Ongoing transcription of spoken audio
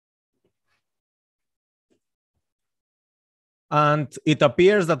And it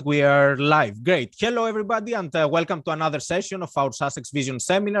appears that we are live. Great. Hello, everybody, and welcome to another session of our Sussex Vision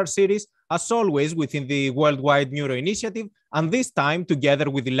Seminar Series, as always within the Worldwide Neuro Initiative, and this time together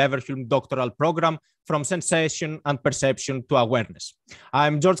with the Leverhulme Doctoral Program from Sensation and Perception to Awareness.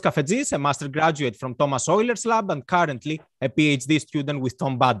 I'm George Kafetsis, a master graduate from Thomas Euler's lab and currently a PhD student with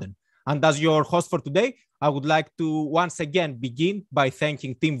Tom Baden. And as your host for today, I would like to once again begin by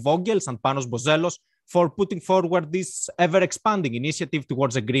thanking Tim Vogels and Panos Bozelos for putting forward this ever-expanding initiative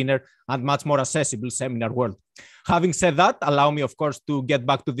towards a greener and much more accessible seminar world. Having said that, allow me, of course, to get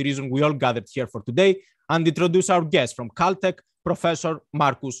back to the reason we all gathered here for today and introduce our guest from Caltech, Professor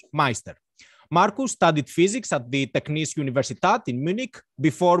Markus Meister. Markus studied physics at the Technische Universität in Munich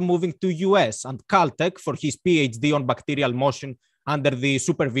before moving to US and Caltech for his PhD on bacterial motion under the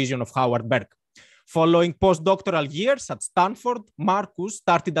supervision of Howard Berg. Following postdoctoral years at Stanford, Markus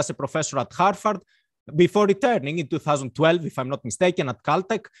started as a professor at Harvard before returning in 2012, if I'm not mistaken, at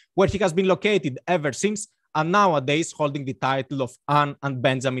Caltech, where he has been located ever since, and nowadays holding the title of Anne and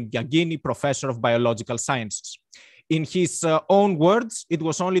Benjamin Giagini Professor of Biological Sciences. In his own words, it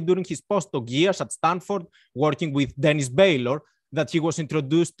was only during his postdoc years at Stanford, working with Dennis Baylor, that he was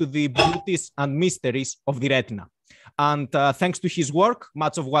introduced to the beauties and mysteries of the retina. And thanks to his work,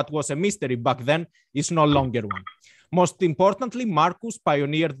 much of what was a mystery back then is no longer one. Most importantly, Markus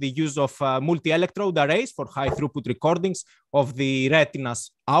pioneered the use of multi-electrode arrays for high-throughput recordings of the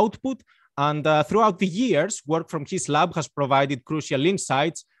retina's output. And throughout the years, work from his lab has provided crucial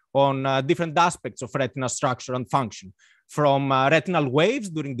insights on different aspects of retina structure and function, from retinal waves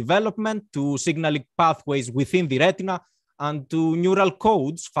during development to signaling pathways within the retina and to neural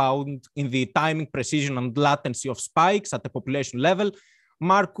codes found in the timing, precision, and latency of spikes at the population level.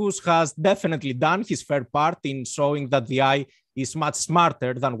 Markus has definitely done his fair part in showing that the eye is much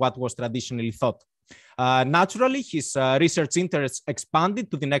smarter than what was traditionally thought. Naturally, his research interests expanded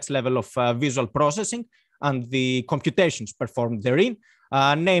to the next level of visual processing and the computations performed therein,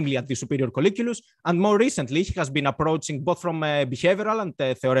 namely at the superior colliculus. And more recently, he has been approaching, both from a behavioral and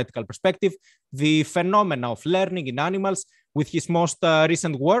a theoretical perspective, the phenomena of learning in animals, with his most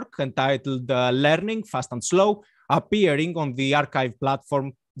recent work entitled Learning, Fast and Slow, appearing on the archive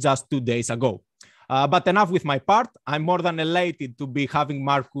platform just 2 days ago. But enough with my part. I'm more than elated to be having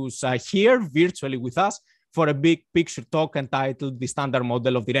Markus here virtually with us for a big picture talk entitled The Standard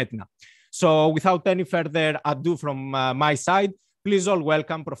Model of the Retina. So without any further ado from my side, please all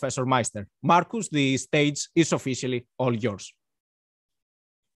welcome Professor Meister. Markus, the stage is officially all yours.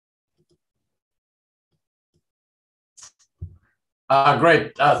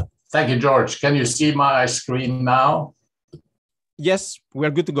 Great. Thank you, George. Can you see my screen now? Yes, we're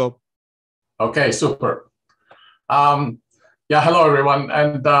good to go. Okay, super. Hello, everyone.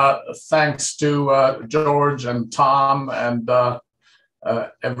 And thanks to George and Tom and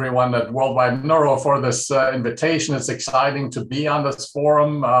everyone at Worldwide Neuro for this invitation. It's exciting to be on this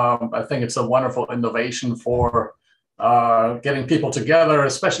forum. I think it's a wonderful innovation for getting people together,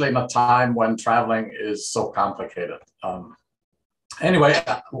 especially in a time when traveling is so complicated. Anyway,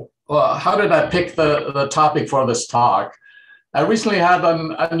 how did I pick the topic for this talk? I recently had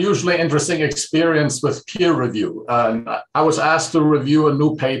an unusually interesting experience with peer review. I was asked to review a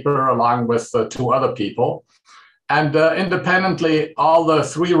new paper along with 2 other people. And independently, all the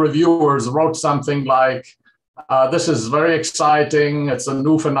 3 reviewers wrote something like, this is very exciting. It's a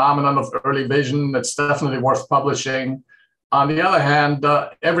new phenomenon of early vision. It's definitely worth publishing. On the other hand,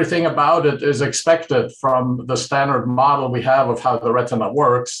 everything about it is expected from the standard model we have of how the retina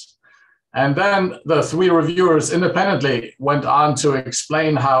works. And then the 3 reviewers independently went on to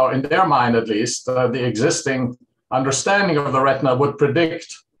explain how, in their mind at least, the existing understanding of the retina would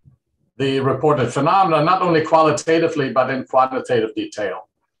predict the reported phenomena, not only qualitatively, but in quantitative detail.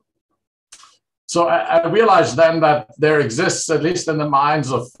 So I realized then that there exists, at least in the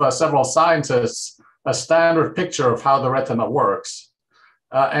minds of several scientists, a standard picture of how the retina works.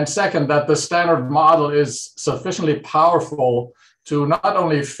 And second, that the standard model is sufficiently powerful to not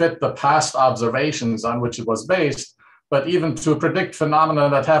only fit the past observations on which it was based, but even to predict phenomena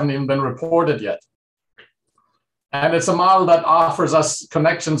that haven't even been reported yet. And it's a model that offers us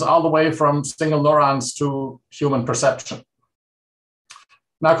connections all the way from single neurons to human perception.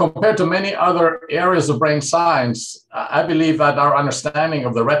 Now, compared to many other areas of brain science, I believe that our understanding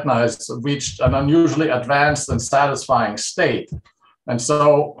of the retina has reached an unusually advanced and satisfying state. And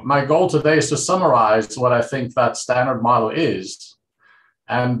so my goal today is to summarize what I think that standard model is.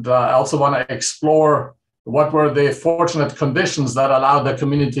 And I also want to explore what were the fortunate conditions that allowed the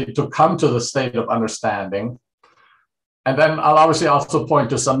community to come to the state of understanding. And then I'll obviously also point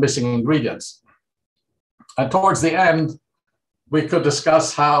to some missing ingredients. And towards the end, we could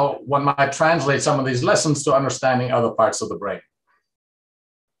discuss how one might translate some of these lessons to understanding other parts of the brain.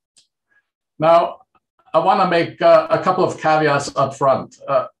 Now, I want to make a couple of caveats up front.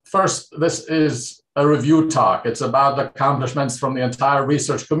 First, this is a review talk. It's about the accomplishments from the entire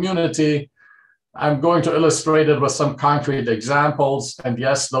research community. I'm going to illustrate it with some concrete examples. And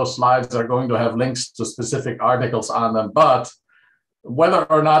yes, those slides are going to have links to specific articles on them, but whether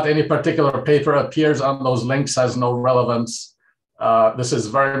or not any particular paper appears on those links has no relevance. This has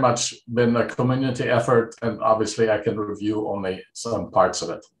very much been a community effort, and obviously I can review only some parts of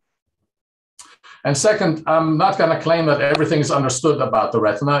it. And second, I'm not going to claim that everything is understood about the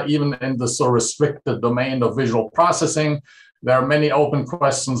retina, even in the so restricted domain of visual processing. There are many open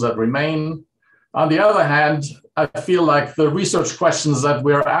questions that remain. On the other hand, I feel like the research questions that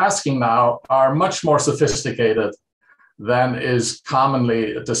we're asking now are much more sophisticated than is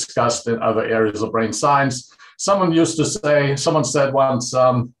commonly discussed in other areas of brain science. Someone said once,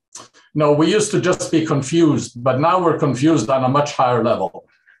 no, we used to just be confused, but now we're confused on a much higher level.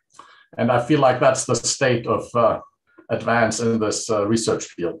 And I feel like that's the state of advance in this research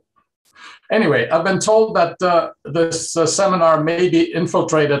field. Anyway, I've been told that this seminar may be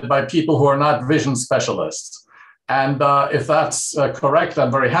infiltrated by people who are not vision specialists. And if that's correct,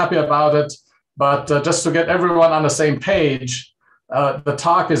 I'm very happy about it. But just to get everyone on the same page, the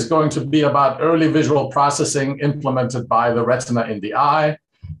talk is going to be about early visual processing implemented by the retina in the eye.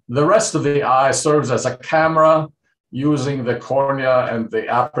 The rest of the eye serves as a camera, using the cornea and the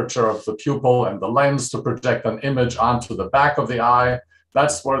aperture of the pupil and the lens to project an image onto the back of the eye.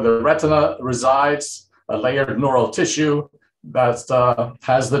 That's where the retina resides, a layered neural tissue that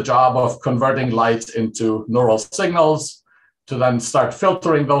has the job of converting light into neural signals to then start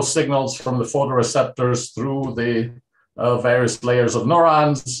filtering those signals from the photoreceptors through the various layers of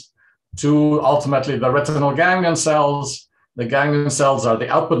neurons to ultimately the retinal ganglion cells. The ganglion cells are the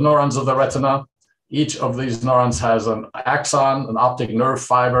output neurons of the retina. Each of these neurons has an axon, an optic nerve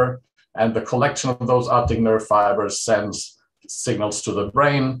fiber, and the collection of those optic nerve fibers sends signals to the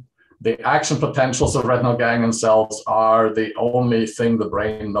brain. The action potentials of retinal ganglion cells are the only thing the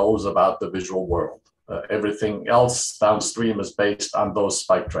brain knows about the visual world. Everything else downstream is based on those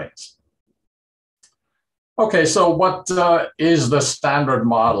spike trains. Okay, so what is the standard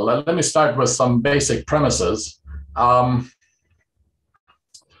model? Let me start with some basic premises.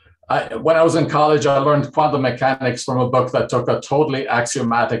 When I was in college, I learned quantum mechanics from a book that took a totally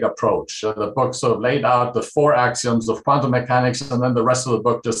axiomatic approach. The book sort of laid out the 4 axioms of quantum mechanics, and then the rest of the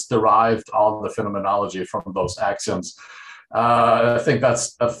book just derived all the phenomenology from those axioms. I think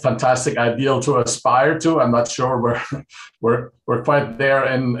that's a fantastic ideal to aspire to. I'm not sure we're quite there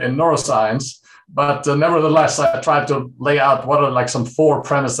in neuroscience, but nevertheless, I tried to lay out what are like some 4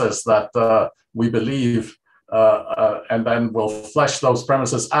 premises that we believe. And then we'll flesh those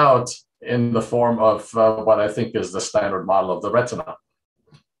premises out in the form of what I think is the standard model of the retina.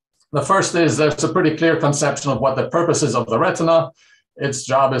 The first is there's a pretty clear conception of what the purpose is of the retina. Its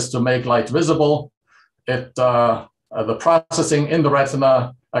job is to make light visible. The processing in the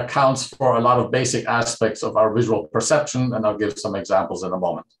retina accounts for a lot of basic aspects of our visual perception, and I'll give some examples in a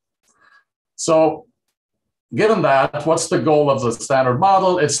moment. So, given that, what's the goal of the standard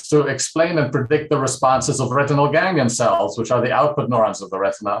model? It's to explain and predict the responses of retinal ganglion cells, which are the output neurons of the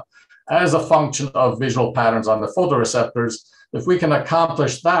retina, as a function of visual patterns on the photoreceptors. If we can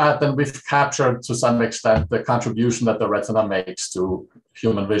accomplish that, then we've captured to some extent the contribution that the retina makes to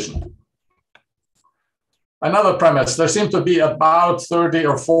human vision. Another premise, there seem to be about 30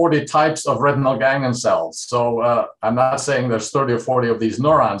 or 40 types of retinal ganglion cells. So I'm not saying there's 30 or 40 of these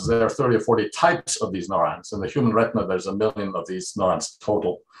neurons, there are 30 or 40 types of these neurons. In the human retina, there's 1 million of these neurons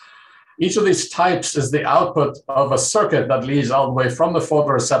total. Each of these types is the output of a circuit that leads all the way from the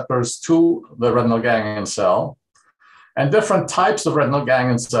photoreceptors to the retinal ganglion cell. And different types of retinal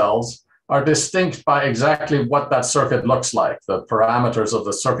ganglion cells are distinct by exactly what that circuit looks like, the parameters of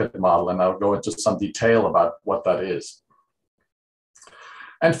the circuit model, and I'll go into some detail about what that is.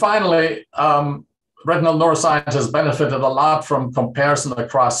 And finally, retinal neuroscience has benefited a lot from comparison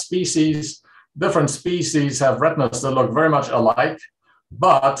across species. Different species have retinas that look very much alike,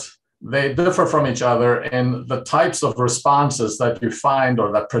 but they differ from each other in the types of responses that you find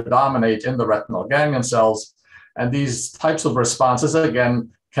or that predominate in the retinal ganglion cells. And these types of responses,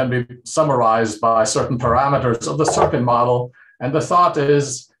 again, can be summarized by certain parameters of the circuit model. And the thought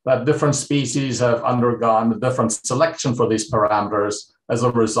is that different species have undergone a different selection for these parameters as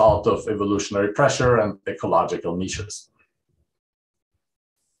a result of evolutionary pressure and ecological niches.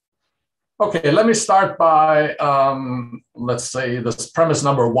 Okay, let me start by, let's say, this premise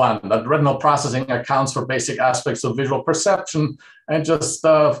number one, that retinal processing accounts for basic aspects of visual perception. And just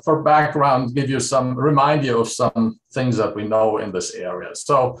for background, remind you of some things that we know in this area.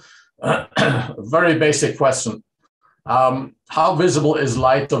 So, very basic question. How visible is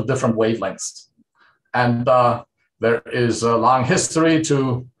light of different wavelengths? And there is a long history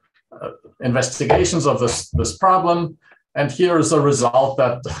to investigations of this problem. And here is a result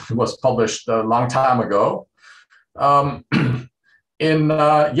that was published a long time ago. In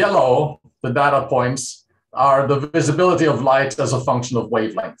yellow, the data points are the visibility of light as a function of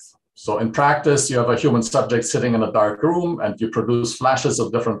wavelength. So in practice, you have a human subject sitting in a dark room and you produce flashes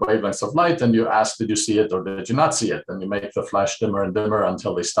of different wavelengths of light and you ask, did you see it or did you not see it? And you make the flash dimmer and dimmer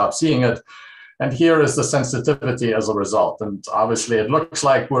until they stop seeing it. And here is the sensitivity as a result. And obviously it looks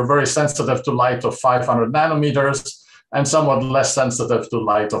like we're very sensitive to light of 500 nanometers and somewhat less sensitive to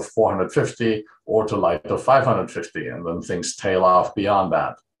light of 450 or to light of 550. And then things tail off beyond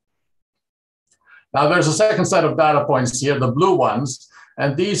that. Now there's a second set of data points here, the blue ones.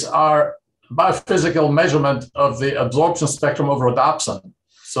 And these are biophysical measurement of the absorption spectrum of rhodopsin.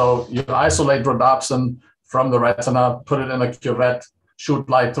 So you isolate rhodopsin from the retina, put it in a cuvette, shoot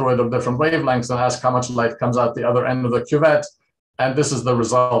light through it of different wavelengths and ask how much light comes out the other end of the cuvette. And this is the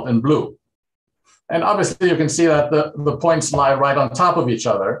result in blue. And obviously you can see that the points lie right on top of each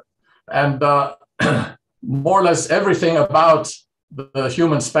other. And more or less everything about the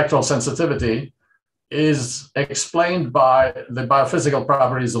human spectral sensitivity is explained by the biophysical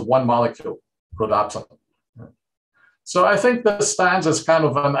properties of one molecule, rhodopsin. So I think this stands as kind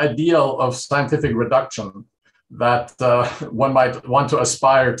of an ideal of scientific reduction that one might want to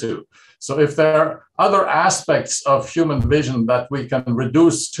aspire to. So if there are other aspects of human vision that we can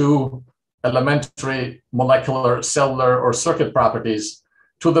reduce to elementary molecular, cellular, or circuit properties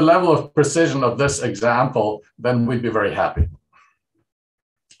to the level of precision of this example, then we'd be very happy.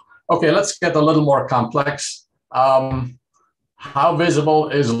 Okay, let's get a little more complex. How visible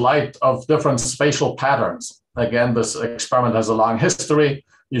is light of different spatial patterns? Again, this experiment has a long history.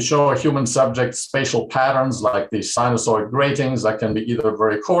 You show a human subject spatial patterns like these sinusoid gratings that can be either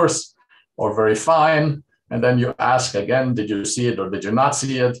very coarse or very fine. And then you ask again, did you see it or did you not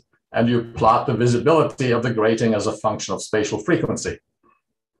see it? And you plot the visibility of the grating as a function of spatial frequency.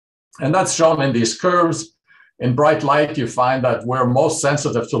 And that's shown in these curves. In bright light, you find that we're most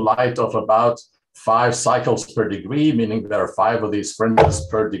sensitive to light of about 5 cycles per degree, meaning there are 5 of these fringes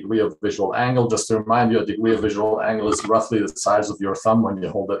per degree of visual angle. Just to remind you, a degree of visual angle is roughly the size of your thumb when you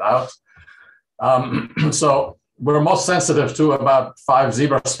hold it out. So we're most sensitive to about 5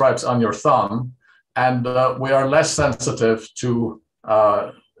 zebra stripes on your thumb, and we are less sensitive to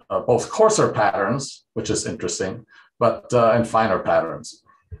both coarser patterns, which is interesting, but and finer patterns.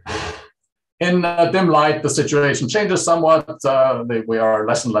 In dim light, the situation changes somewhat. We are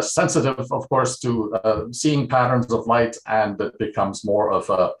less and less sensitive, of course, to seeing patterns of light, and it becomes more of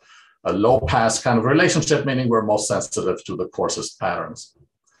a low pass kind of relationship, meaning we're most sensitive to the coarsest patterns.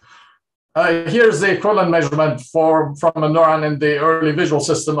 Here's the equivalent measurement from a neuron in the early visual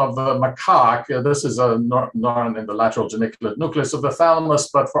system of the macaque. This is a neuron in the lateral geniculate nucleus of the thalamus,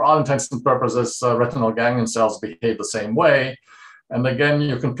 but for all intents and purposes, retinal ganglion cells behave the same way. And again,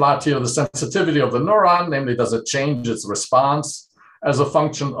 you can plot here the sensitivity of the neuron, namely, does it change its response as a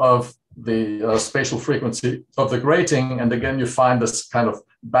function of the spatial frequency of the grating? And again, you find this kind of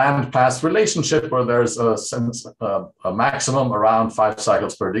band pass relationship where there's a maximum around 5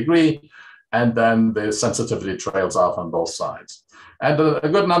 cycles per degree, and then the sensitivity trails off on both sides. And a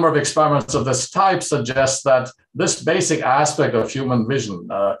good number of experiments of this type suggest that this basic aspect of human vision,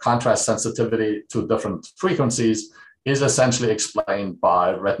 contrast sensitivity to different frequencies, is essentially explained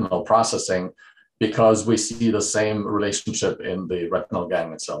by retinal processing because we see the same relationship in the retinal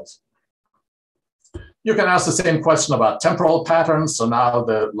ganglion cells. You can ask the same question about temporal patterns. So now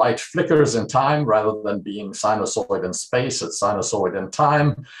the light flickers in time rather than being sinusoid in space, it's sinusoid in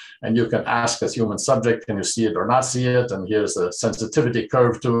time. And you can ask as human subject, can you see it or not see it? And here's the sensitivity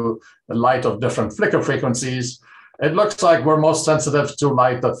curve to the light of different flicker frequencies. It looks like we're most sensitive to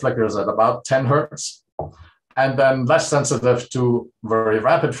light that flickers at about 10 hertz. And then less sensitive to very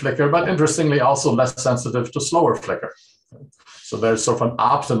rapid flicker, but interestingly also less sensitive to slower flicker. So there's sort of an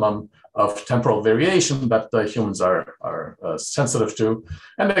optimum of temporal variation that humans are sensitive to.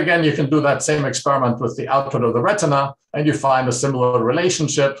 And again, you can do that same experiment with the output of the retina, and you find a similar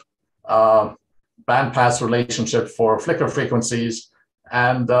relationship, bandpass relationship for flicker frequencies.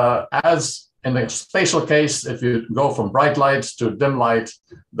 And as in the spatial case, if you go from bright light to dim light,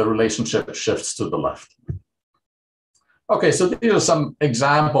 the relationship shifts to the left. Okay, so these are some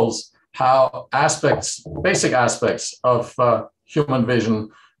examples how basic aspects of human vision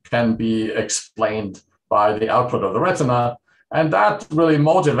can be explained by the output of the retina. And that really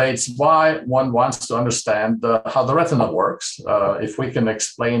motivates why one wants to understand how the retina works. If we can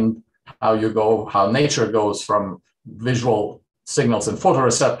explain how nature goes from visual signals in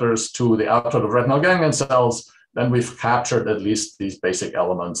photoreceptors to the output of retinal ganglion cells, then we've captured at least these basic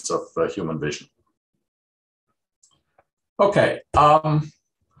elements of human vision. Okay,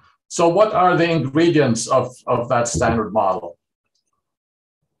 so what are the ingredients of that standard model?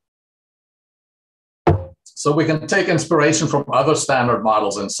 So we can take inspiration from other standard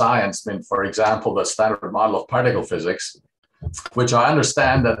models in science. I mean, for example, the standard model of particle physics, which I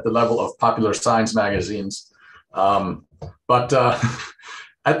understand at the level of popular science magazines. But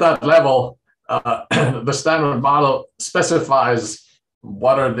at that level, the standard model specifies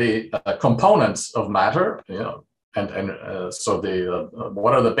what are the components of matter, what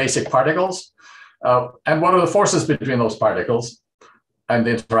are the basic particles, and what are the forces between those particles and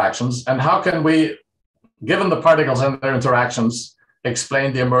the interactions, and how can we, given the particles and their interactions,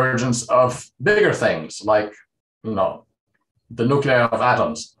 explain the emergence of bigger things like, the nuclei of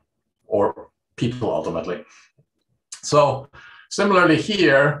atoms or people ultimately. So similarly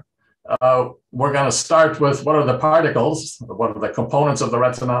here, we're going to start with what are the particles, what are the components of the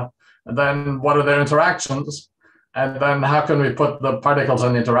retina, and then what are their interactions, and then how can we put the particles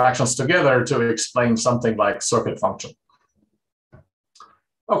and interactions together to explain something like circuit function.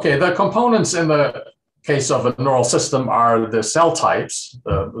 Okay, the components in the case of a neural system are the cell types,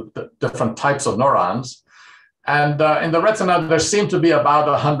 the different types of neurons. And in the retina, there seem to be about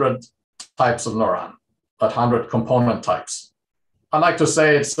 100 types of neuron, 100 component types. I like to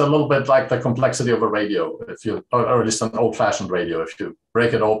say it's a little bit like the complexity of a radio, or at least an old-fashioned radio. If you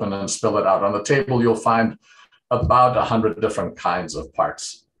break it open and spill it out on the table, you'll find about 100 different kinds of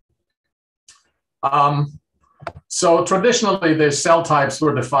parts. So traditionally, the cell types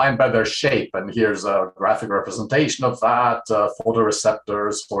were defined by their shape, and here's a graphic representation of that.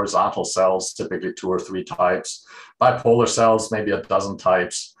 Photoreceptors, horizontal cells, typically 2 or 3 types. Bipolar cells, maybe a dozen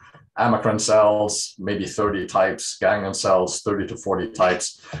types. Amacrine cells, maybe 30 types. Ganglion cells, 30 to 40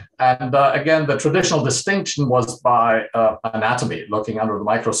 types. And again, the traditional distinction was by anatomy, looking under the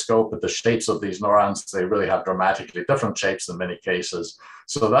microscope at the shapes of these neurons. They really have dramatically different shapes in many cases.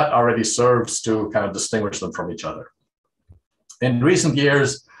 So that already serves to kind of distinguish them from each other. In recent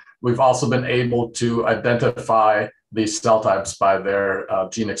years, we've also been able to identify these cell types by their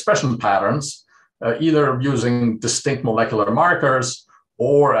gene expression patterns, either using distinct molecular markers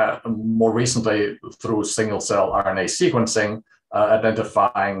or more recently through single-cell RNA sequencing,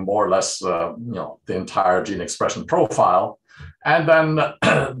 identifying more or less the entire gene expression profile. And then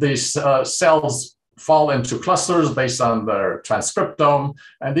these cells fall into clusters based on their transcriptome.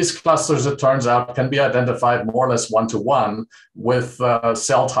 And these clusters, it turns out, can be identified more or less one-to-one with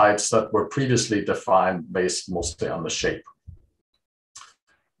cell types that were previously defined based mostly on the shape.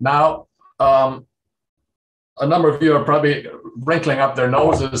 Now, a number of you are probably wrinkling up their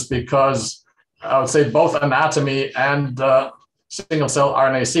noses because I would say both anatomy and single-cell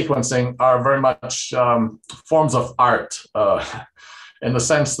RNA sequencing are very much forms of art in the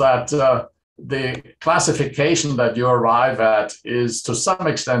sense that the classification that you arrive at is to some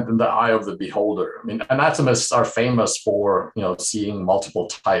extent in the eye of the beholder. I mean, anatomists are famous for seeing multiple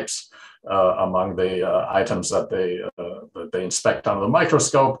types among the items that they inspect under the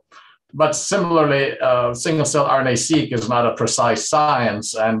microscope. But similarly, single-cell RNA-seq is not a precise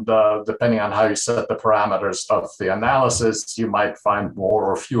science, and depending on how you set the parameters of the analysis, you might find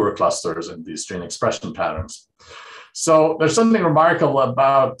more or fewer clusters in these gene expression patterns. So there's something remarkable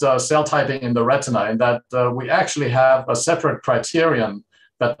about cell typing in the retina in that we actually have a separate criterion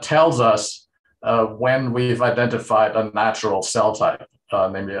that tells us when we've identified a natural cell type,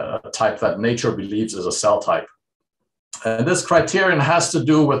 namely a type that nature believes is a cell type. And this criterion has to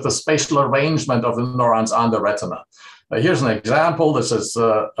do with the spatial arrangement of the neurons on the retina. Here's an example. This is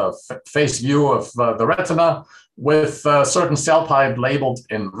a face view of the retina with a certain cell type labeled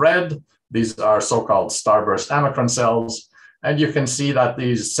in red. These are so-called starburst amacrine cells. And you can see that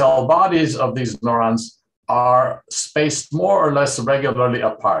these cell bodies of these neurons are spaced more or less regularly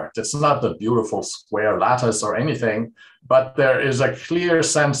apart. It's not the beautiful square lattice or anything, but there is a clear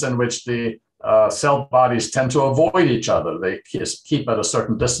sense in which the cell bodies tend to avoid each other. They keep at a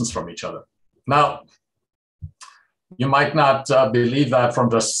certain distance from each other. Now, you might not believe that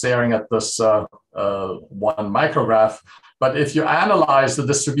from just staring at this one micrograph, but if you analyze the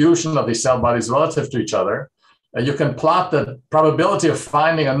distribution of these cell bodies relative to each other, you can plot the probability of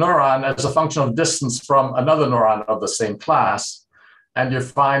finding a neuron as a function of distance from another neuron of the same class. and you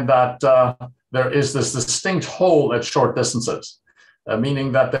find that there is this distinct hole at short distances,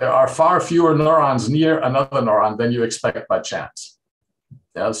 meaning that there are far fewer neurons near another neuron than you expect by chance.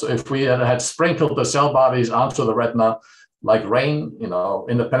 Yeah, so if we had sprinkled the cell bodies onto the retina like rain,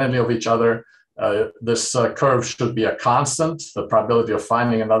 independently of each other, this curve should be a constant. The probability of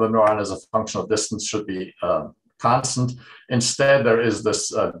finding another neuron as a function of distance should be constant. Instead, there is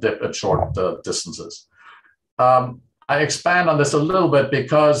this dip at short distances. I expand on this a little bit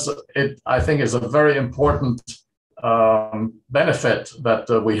because it, I think, is a very important benefit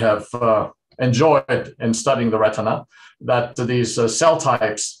that we have enjoyed in studying the retina, that these cell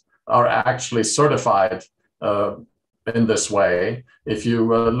types are actually certified in this way. If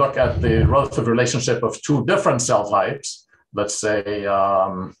you look at the relative relationship of two different cell types, let's say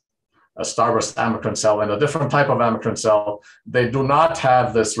a starburst amacrine cell and a different type of amacrine cell, they do not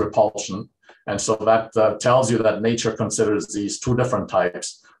have this repulsion. And so that tells you that nature considers these two different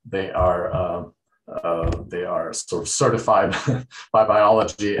types. They are sort of certified by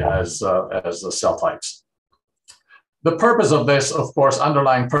biology as the cell types. The purpose of this, of course,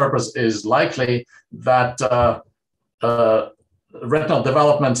 underlying purpose is likely that retinal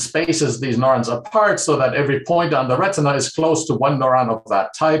development spaces these neurons apart so that every point on the retina is close to one neuron of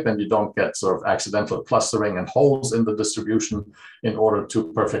that type, and you don't get sort of accidental clustering and holes in the distribution in order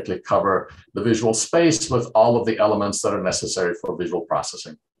to perfectly cover the visual space with all of the elements that are necessary for visual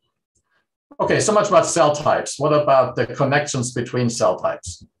processing. Okay, so much about cell types. What about the connections between cell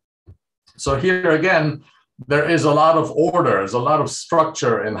types? So here again, there is a lot of order, there's a lot of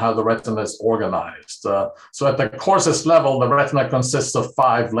structure in how the retina is organized. So at the coarsest level, the retina consists of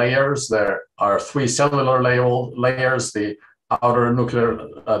 5 layers. There are 3 cellular layers, the outer nuclear,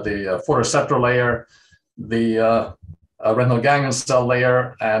 the photoreceptor layer, the retinal ganglion cell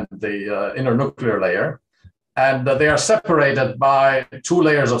layer, and the inner nuclear layer. And they are separated by 2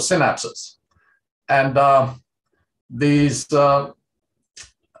 layers of synapses. And this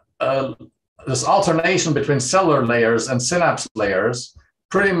alternation between cellular layers and synapse layers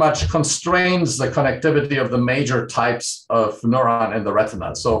pretty much constrains the connectivity of the major types of neuron in the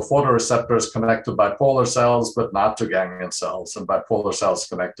retina. So photoreceptors connect to bipolar cells, but not to ganglion cells, and bipolar cells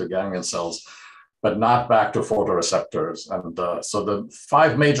connect to ganglion cells, but not back to photoreceptors. And so the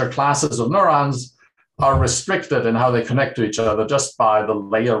 5 major classes of neurons are restricted in how they connect to each other just by the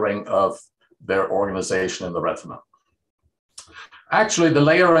layering of their organization in the retina. Actually, the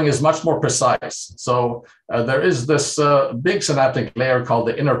layering is much more precise. So there is this big synaptic layer called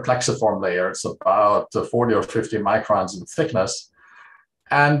the inner plexiform layer. It's about 40 or 50 microns in thickness.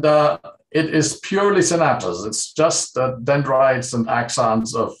 And it is purely synapses. It's just dendrites and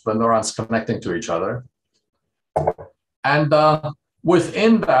axons of neurons connecting to each other. And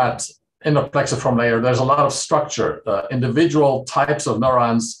within that inner plexiform layer, there's a lot of structure. Individual types of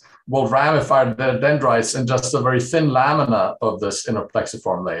neurons will ramify their dendrites in just a very thin lamina of this inner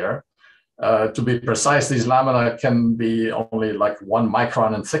plexiform layer. To be precise, these lamina can be only like 1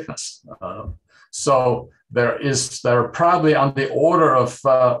 micron in thickness. So there are probably on the order of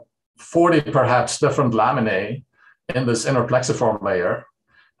 40 perhaps different laminae in this inner plexiform layer.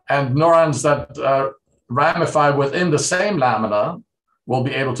 And neurons that ramify within the same lamina will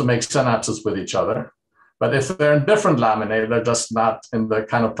be able to make synapses with each other. But if they're in different laminae, they're just not in the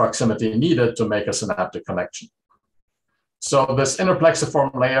kind of proximity needed to make a synaptic connection. So this inner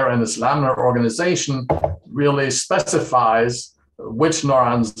plexiform layer and this laminar organization really specifies which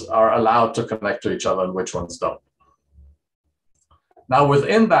neurons are allowed to connect to each other and which ones don't. Now,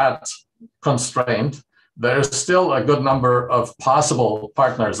 within that constraint, there's still a good number of possible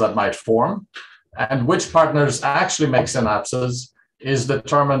partners that might form, and which partners actually make synapses is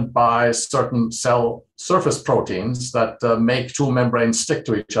determined by certain cell surface proteins that make 2 membranes stick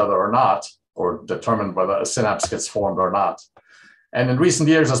to each other or not, or determine whether a synapse gets formed or not. And in recent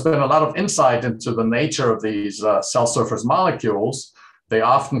years, there's been a lot of insight into the nature of these cell surface molecules. They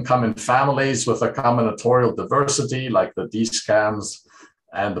often come in families with a combinatorial diversity, like the D-scans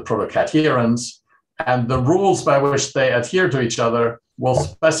and the protocatecherins. And the rules by which they adhere to each other will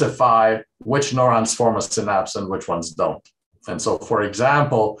specify which neurons form a synapse and which ones don't. And so, for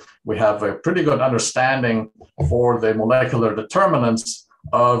example, we have a pretty good understanding for the molecular determinants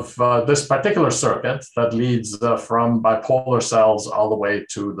of this particular circuit that leads from bipolar cells all the way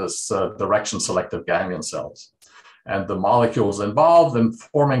to this direction-selective ganglion cells. And the molecules involved in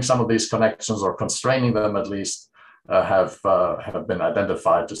forming some of these connections, or constraining them at least, have been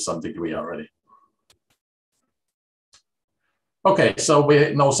identified to some degree already. Okay, so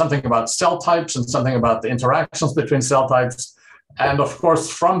we know something about cell types and something about the interactions between cell types. And of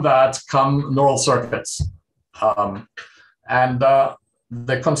course, from that come neural circuits.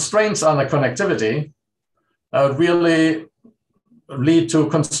 the constraints on the connectivity really lead to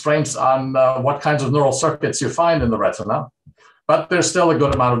constraints on what kinds of neural circuits you find in the retina. But there's still a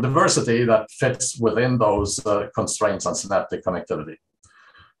good amount of diversity that fits within those constraints on synaptic connectivity.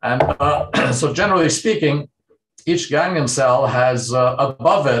 And so generally speaking, each ganglion cell has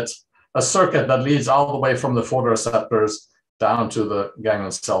above it a circuit that leads all the way from the photoreceptors down to the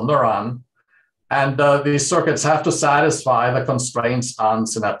ganglion cell neuron. And these circuits have to satisfy the constraints on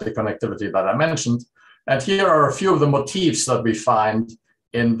synaptic connectivity that I mentioned. And here are a few of the motifs that we find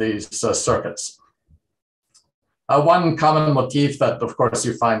in these circuits. One common motif that, of course,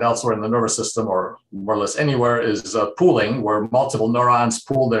 you find elsewhere in the nervous system or more or less anywhere is pooling, where multiple neurons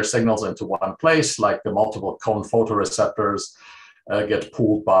pool their signals into one place, like the multiple cone photoreceptors get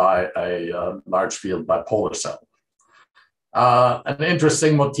pooled by a large field bipolar cell. An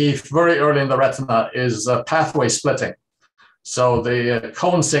interesting motif very early in the retina is pathway splitting. So the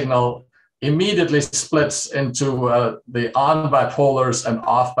cone signal immediately splits into the on bipolars and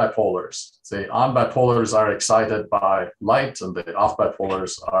off bipolars. The on bipolars are excited by light and the off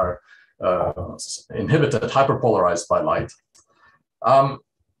bipolars are inhibited, hyperpolarized by light.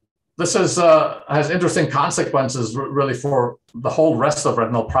 This has interesting consequences really for the whole rest of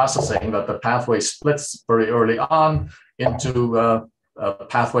retinal processing, that the pathway splits very early on into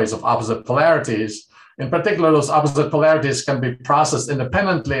pathways of opposite polarities. In particular, those opposite polarities can be processed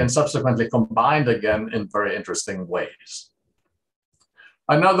independently and subsequently combined again in very interesting ways.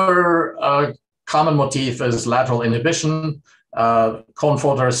 Another common motif is lateral inhibition. Cone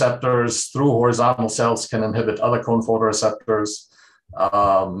photoreceptors through horizontal cells can inhibit other cone photoreceptors.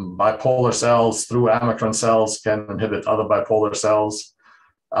 Bipolar cells through amacrine cells can inhibit other bipolar cells.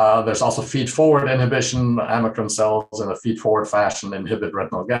 There's also feed-forward inhibition. Amacrine cells in a feed-forward fashion inhibit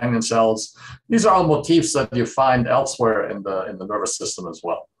retinal ganglion cells. These are all motifs that you find elsewhere in the nervous system as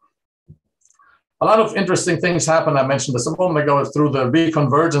well. A lot of interesting things happen. I mentioned this a moment ago through the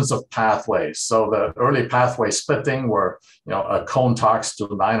reconvergence of pathways. So the early pathway splitting, where a cone talks to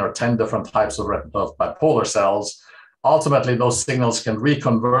 9 or 10 different types of bipolar cells. Ultimately, those signals can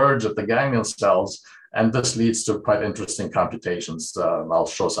reconverge at the ganglion cells, and this leads to quite interesting computations. I'll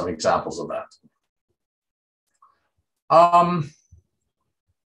show some examples of that.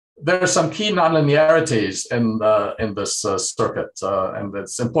 There's some key nonlinearities in this circuit, and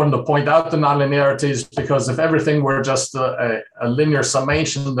it's important to point out the nonlinearities, because if everything were just a linear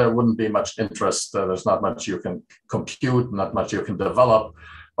summation, there wouldn't be much interest. There's not much you can compute, not much you can develop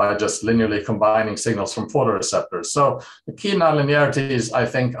by just linearly combining signals from photoreceptors. So the key nonlinearities, I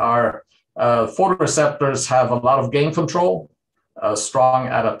think, are photoreceptors have a lot of gain control, strong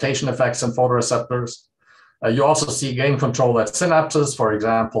adaptation effects in photoreceptors. You also see gain control at synapses. For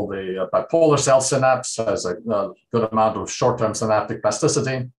example, the bipolar cell synapse has a good amount of short-term synaptic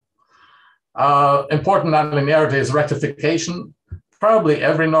plasticity. Important nonlinearity is rectification. Probably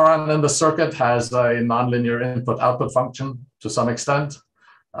every neuron in the circuit has a nonlinear input-output function to some extent.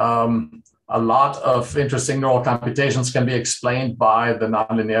 A lot of interesting neural computations can be explained by the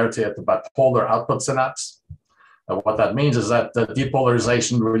nonlinearity at the bipolar output synapse. What that means is that the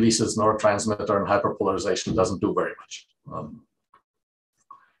depolarization releases neurotransmitter and hyperpolarization doesn't do very much.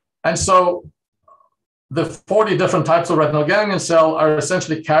 And so the 40 different types of retinal ganglion cell are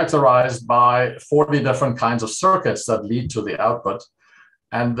essentially characterized by 40 different kinds of circuits that lead to the output.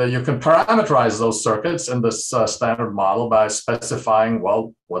 And you can parameterize those circuits in this standard model by specifying,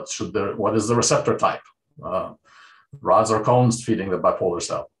 well, what is the receptor type? Rods or cones feeding the bipolar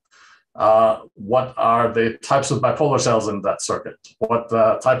cell. What are the types of bipolar cells in that circuit? What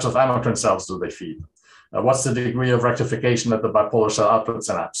types of amacrine cells do they feed? What's the degree of rectification at the bipolar cell output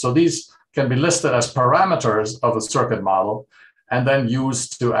synapse? So these can be listed as parameters of a circuit model and then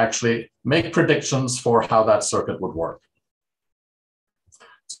used to actually make predictions for how that circuit would work.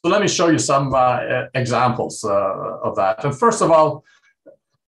 So let me show you some examples of that. And first of all,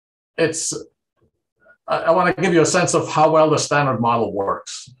 I want to give you a sense of how well the standard model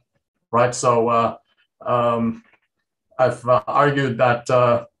works, right? So I've argued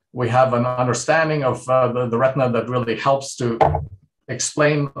that we have an understanding of the retina that really helps to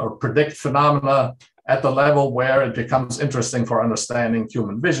explain or predict phenomena at the level where it becomes interesting for understanding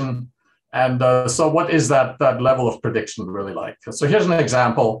human vision. And so what is that level of prediction really like? So here's an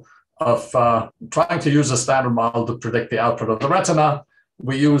example of trying to use a standard model to predict the output of the retina.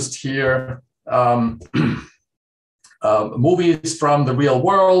 We used here movies from the real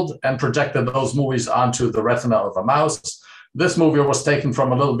world and projected those movies onto the retina of a mouse. This movie was taken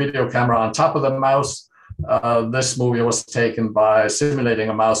from a little video camera on top of the mouse. This movie was taken by simulating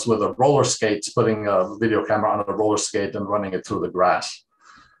a mouse with a roller skate, putting a video camera on a roller skate and running it through the grass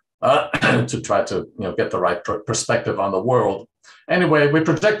to try to get the right perspective on the world. Anyway, we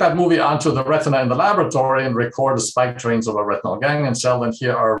project that movie onto the retina in the laboratory and record the spike trains of a retinal ganglion cell. And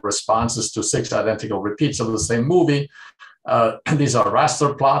here are responses to 6 identical repeats of the same movie. These are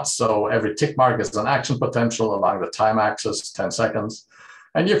raster plots. So every tick mark is an action potential along the time axis, 10 seconds.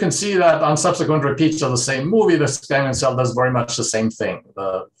 And you can see that on subsequent repeats of the same movie, this ganglion cell does very much the same thing.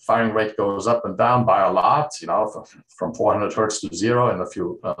 The firing rate goes up and down by a lot, from 400 hertz to 0 in a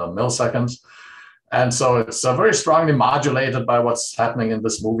few milliseconds. And so it's very strongly modulated by what's happening in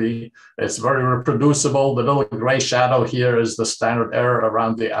this movie. It's very reproducible. The little gray shadow here is the standard error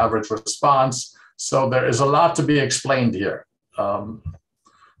around the average response. So there is a lot to be explained here.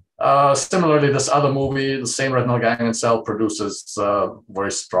 Similarly, this other movie, the same retinal ganglion cell, produces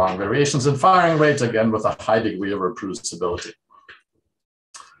very strong variations in firing rates, again, with a high degree of reproducibility.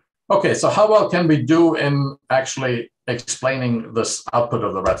 Okay, so how well can we do in actually explaining this output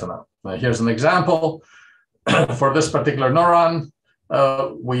of the retina? Here's an example. For this particular neuron,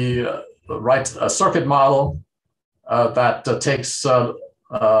 we write a circuit model that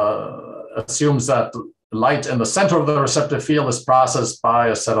assumes that light in the center of the receptive field is processed by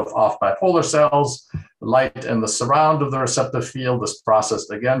a set of off bipolar cells. Light in the surround of the receptive field is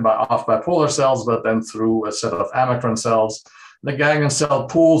processed again by off bipolar cells, but then through a set of amicron cells. The ganglion cell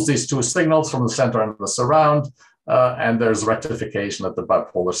pools these two signals from the center and the surround, and there's rectification at the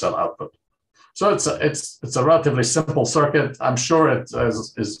bipolar cell output. So it's a relatively simple circuit. I'm sure it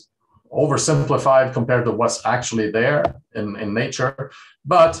is oversimplified compared to what's actually there in nature,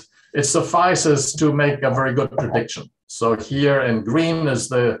 but it suffices to make a very good prediction. So here in green is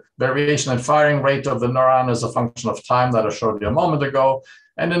the variation in firing rate of the neuron as a function of time that I showed you a moment ago.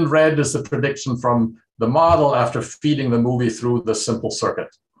 And in red is the prediction from the model after feeding the movie through the simple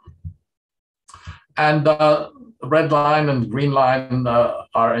circuit. And red line and green line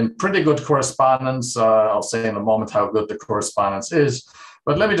are in pretty good correspondence. I'll say in a moment how good the correspondence is.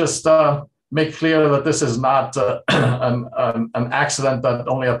 But let me just make clear that this is not an accident that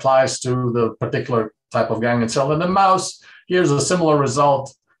only applies to the particular type of ganglion cell in the mouse. Here's a similar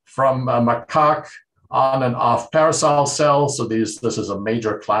result from a macaque on and off parasol cells. So this is a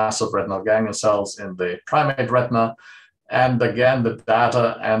major class of retinal ganglion cells in the primate retina. And again, the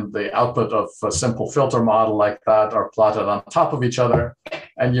data and the output of a simple filter model like that are plotted on top of each other.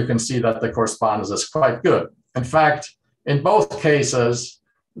 And you can see that the correspondence is quite good. In fact, in both cases,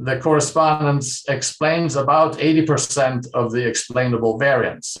 the correspondence explains about 80% of the explainable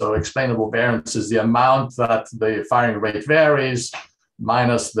variance. So explainable variance is the amount that the firing rate varies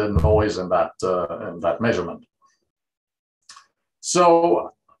minus the noise in that measurement.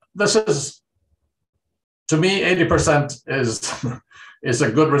 So this is, to me, 80% is a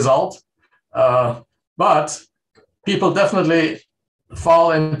good result, but people definitely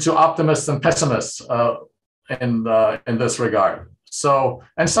fall into optimists and pessimists in this regard. So,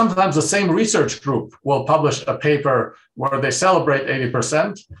 and sometimes the same research group will publish a paper where they celebrate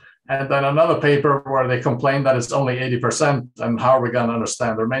 80%, and then another paper where they complain that it's only 80%, and how are we going to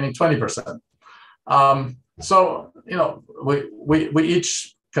understand the remaining 20%? So, we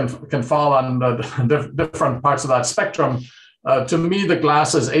each can fall on the different parts of that spectrum. To me, the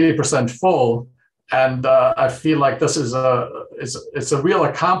glass is 80% full, and I feel like this is it's a real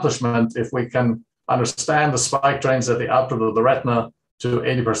accomplishment if we can understand the spike trains at the output of the retina to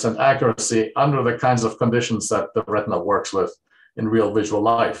 80% accuracy under the kinds of conditions that the retina works with in real visual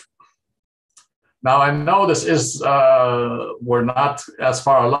life. Now, I know this is, we're not as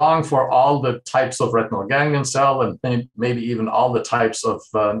far along for all the types of retinal ganglion cell and maybe even all the types of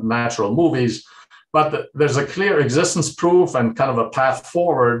natural movies, but there's a clear existence proof and kind of a path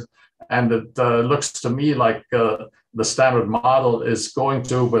forward. And it looks to me like the standard model is going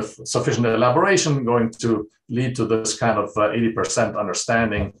to, with sufficient elaboration, going to lead to this kind of 80%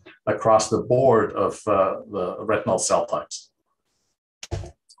 understanding across the board of the retinal cell types.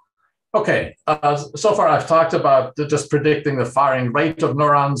 Okay, so far I've talked about just predicting the firing rate of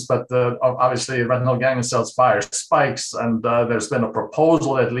neurons, but obviously retinal ganglion cells fire spikes, and there's been a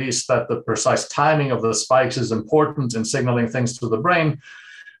proposal at least that the precise timing of the spikes is important in signaling things to the brain.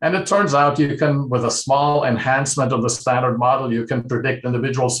 And it turns out you can, with a small enhancement of the standard model, you can predict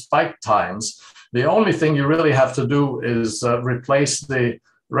individual spike times. The only thing you really have to do is replace the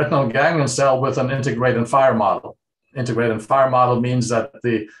retinal ganglion cell with an integrate and fire model. Integrate and fire model means that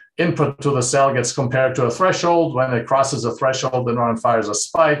the input to the cell gets compared to a threshold. When it crosses a threshold, the neuron fires a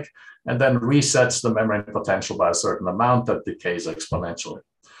spike and then resets the membrane potential by a certain amount that decays exponentially.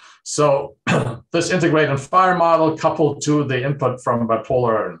 So this integrate and fire model, coupled to the input from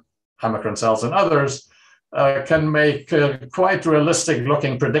bipolar and amacrine cells and others, can make quite realistic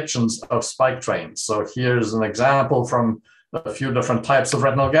looking predictions of spike trains. So here's an example from a few different types of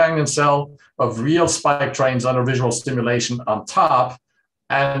retinal ganglion cell of real spike trains under visual stimulation on top,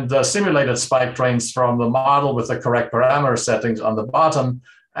 and simulated spike trains from the model with the correct parameter settings on the bottom.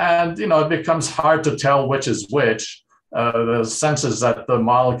 And it becomes hard to tell which is which. The sense is that the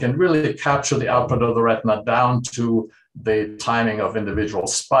model can really capture the output of the retina down to the timing of individual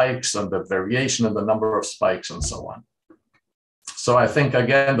spikes and the variation in the number of spikes and so on. So I think,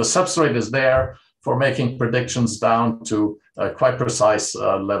 again, the substrate is there for making predictions down to a quite precise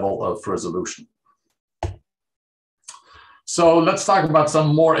level of resolution. So let's talk about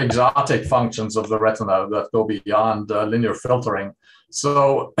some more exotic functions of the retina that go beyond linear filtering.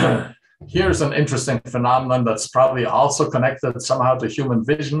 So here's an interesting phenomenon that's probably also connected somehow to human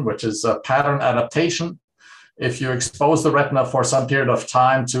vision, which is pattern adaptation. If you expose the retina for some period of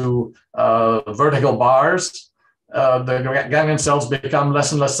time to vertical bars, the ganglion cells become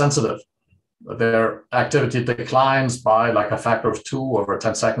less and less sensitive. Their activity declines by like a factor of 2 over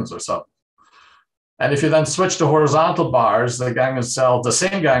 10 seconds or so. And if you then switch to horizontal bars, the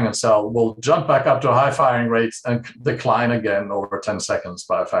same ganglion cell will jump back up to high firing rates and decline again over 10 seconds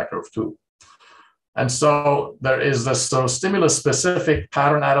by a factor of 2. And so there is this stimulus-specific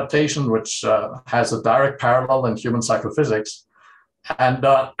pattern adaptation, which has a direct parallel in human psychophysics. And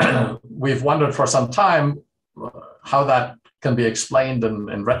we've wondered for some time how that can be explained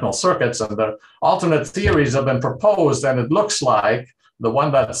in retinal circuits. And the alternate theories have been proposed, and it looks like the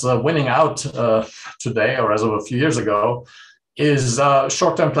one that's winning out today, or as of a few years ago, is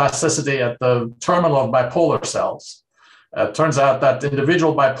short-term plasticity at the terminal of bipolar cells. It turns out that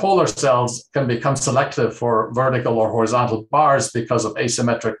individual bipolar cells can become selective for vertical or horizontal bars because of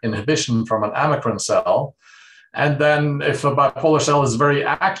asymmetric inhibition from an amacrine cell. And then if a bipolar cell is very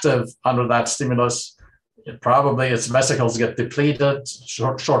active under that stimulus, probably its vesicles get depleted,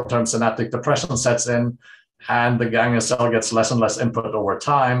 short-term synaptic depression sets in, and the ganglion cell gets less and less input over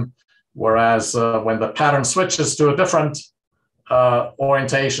time. Whereas when the pattern switches to a different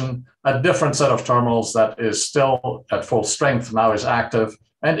orientation, a different set of terminals that is still at full strength now is active,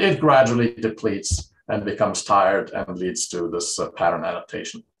 and it gradually depletes and becomes tired and leads to this pattern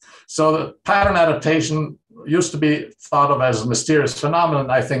adaptation. So the pattern adaptation used to be thought of as a mysterious phenomenon,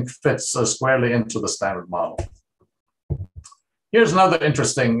 I think fits squarely into the standard model. Here's another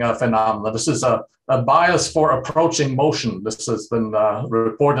interesting phenomenon. This is a bias for approaching motion. This has been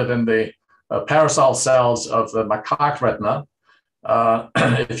reported in the parasol cells of the macaque retina.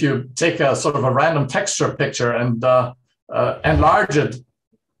 If you take a sort of a random texture picture and enlarge it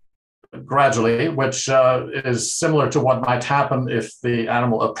gradually, which is similar to what might happen if the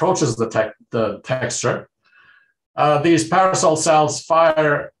animal approaches the texture, these parasol cells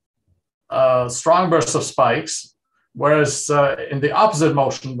fire strong bursts of spikes, whereas in the opposite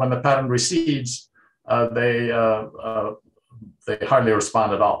motion, when the pattern recedes, they hardly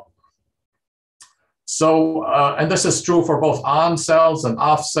respond at all. So, and this is true for both on cells and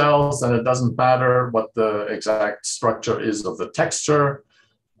off cells, and it doesn't matter what the exact structure is of the texture.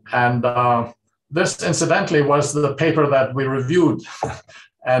 And this, incidentally, was the paper that we reviewed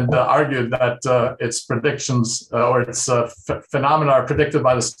and argued that its predictions or its phenomena are predicted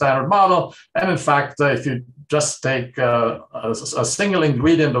by the standard model. And in fact, if you just take a single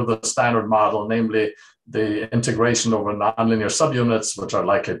ingredient of the standard model, namely the integration over nonlinear subunits, which are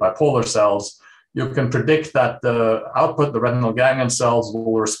likely bipolar cells, you can predict that the output, the retinal ganglion cells,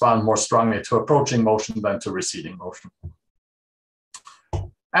 will respond more strongly to approaching motion than to receding motion.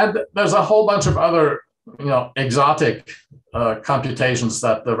 And there's a whole bunch of other, exotic computations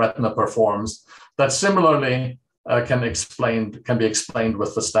that the retina performs that similarly can be explained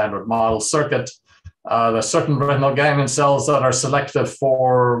with the standard model circuit. There's certain retinal ganglion cells that are selective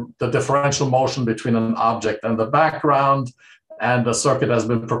for the differential motion between an object and the background. And a circuit has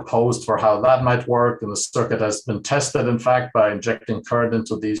been proposed for how that might work. And the circuit has been tested, in fact, by injecting current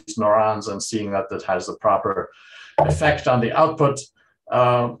into these neurons and seeing that it has the proper effect on the output.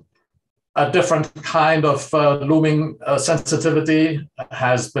 A different kind of looming sensitivity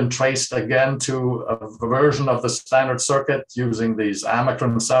has been traced again to a version of the standard circuit using these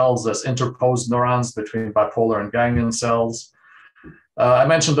amacrine cells as interposed neurons between bipolar and ganglion cells. I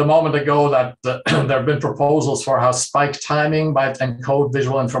mentioned a moment ago that there have been proposals for how spike timing might encode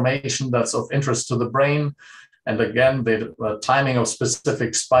visual information that's of interest to the brain. And again, the timing of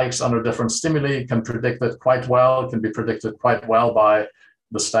specific spikes under different stimuli can predict it quite well, can be predicted quite well by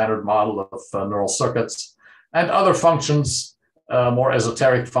the standard model of neural circuits. And other functions more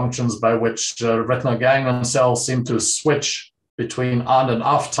esoteric functions by which retinal ganglion cells seem to switch between on and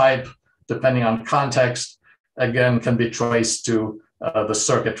off type, depending on context, again, can be traced to the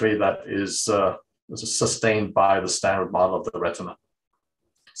circuitry that is sustained by the standard model of the retina.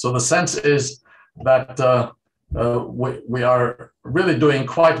 So the sense is that we are really doing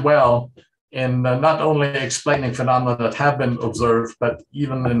quite well in not only explaining phenomena that have been observed, but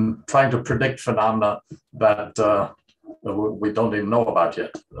even in trying to predict phenomena that we don't even know about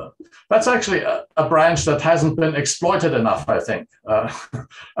yet. That's actually a branch that hasn't been exploited enough, I think.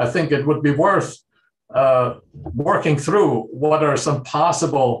 I think it would be worth working through what are some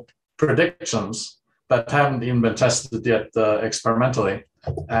possible predictions that haven't even been tested yet experimentally.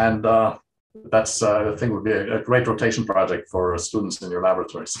 And that's, I think, would be a great rotation project for students in your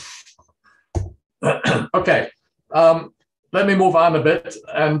laboratories. Okay, let me move on a bit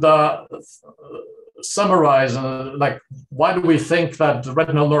and summarize, like, why do we think that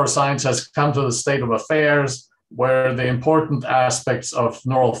retinal neuroscience has come to the state of affairs where the important aspects of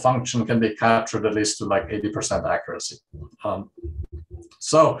neural function can be captured at least to like 80% accuracy?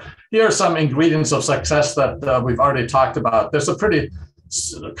 So here are some ingredients of success that we've already talked about. There's a pretty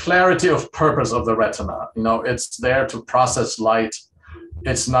clarity of purpose of the retina. You know, it's there to process light.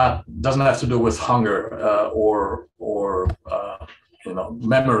 It's not, doesn't have to do with hunger or you know,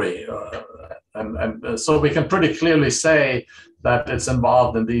 memory. And so we can pretty clearly say that it's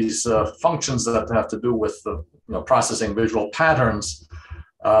involved in these functions that have to do with the, you know, processing visual patterns.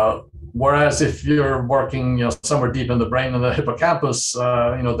 Whereas if you're working, you know, somewhere deep in the brain in the hippocampus,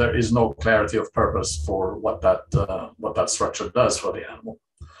 you know, there is no clarity of purpose for what that structure does for the animal.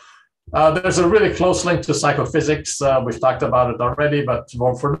 There's a really close link to psychophysics. We've talked about it already, but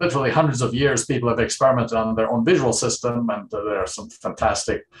for literally hundreds of years, people have experimented on their own visual system, and there are some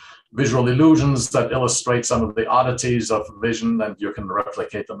fantastic visual illusions that illustrate some of the oddities of vision, and you can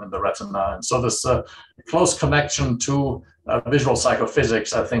replicate them in the retina. And so this close connection to visual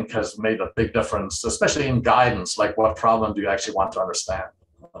psychophysics, I think, has made a big difference, especially in guidance, like what problem do you actually want to understand?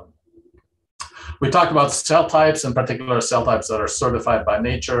 We talked about cell types, in particular cell types that are certified by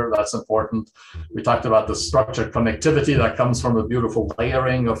nature. That's important. We talked about the structured connectivity that comes from the beautiful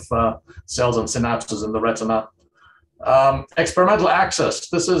layering of cells and synapses in the retina. Experimental access.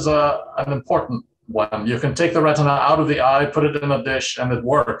 This is an important one. You can take the retina out of the eye, put it in a dish, and it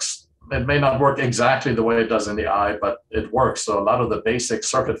works. It may not work exactly the way it does in the eye, but it works. So a lot of the basic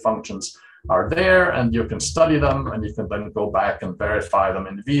circuit functions are there, and you can study them, and you can then go back and verify them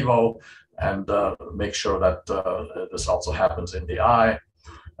in vivo and make sure that this also happens in the eye.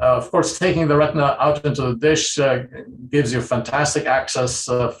 Of course, taking the retina out into the dish gives you fantastic access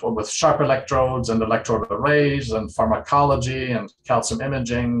with sharp electrodes and electrode arrays and pharmacology and calcium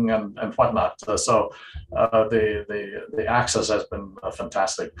imaging and whatnot. So the access has been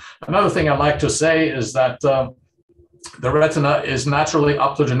fantastic. Another thing I'd like to say is that the retina is naturally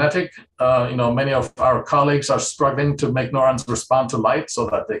optogenetic. You know, many of our colleagues are struggling to make neurons respond to light so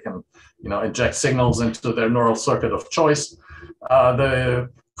that they can, you know, inject signals into their neural circuit of choice. The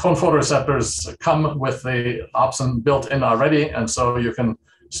cone photoreceptors come with the opsin built in already, and so you can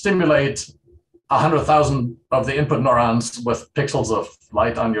stimulate 100,000 of the input neurons with pixels of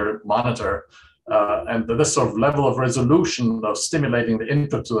light on your monitor. And this sort of level of resolution of stimulating the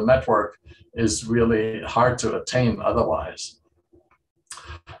input to the network is really hard to attain otherwise.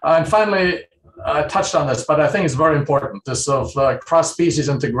 And finally, I touched on this, but I think it's very important, this sort of cross-species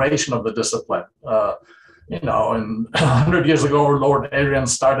integration of the discipline. You know, and 100 years ago, Lord Adrian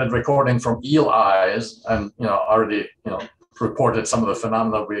started recording from eel eyes, and, you know, already, you know, reported some of the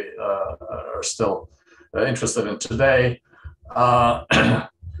phenomena we are still interested in today.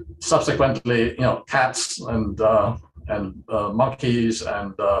 Subsequently, you know, cats and monkeys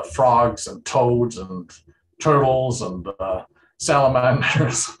and frogs and toads and turtles and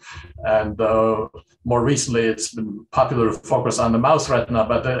salamanders, and more recently, it's been popular to focus on the mouse retina,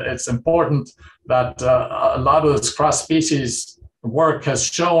 but it's important that a lot of this cross-species work has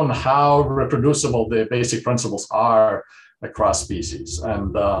shown how reproducible the basic principles are across species,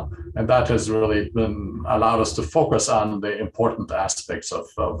 and that has really been allowed us to focus on the important aspects of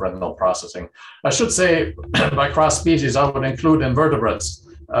retinal processing. I should say, by cross-species, I would include invertebrates.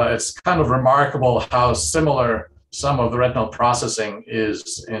 It's kind of remarkable how similar some of the retinal processing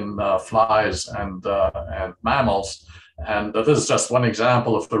is in flies and mammals. And this is just one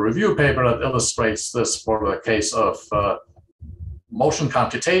example of the review paper that illustrates this for the case of motion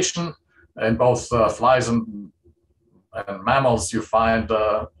computation. In both flies and mammals, you find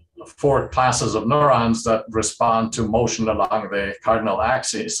 4 classes of neurons that respond to motion along the cardinal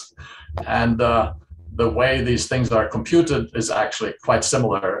axes. And the the way these things are computed is actually quite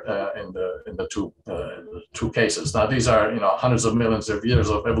similar in the two cases. Now, these are hundreds of millions of years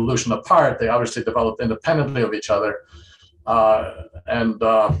of evolution apart. They obviously developed independently of each other, and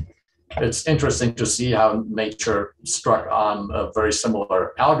it's interesting to see how nature struck on a very similar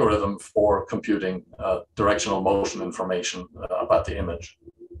algorithm for computing directional motion information about the image.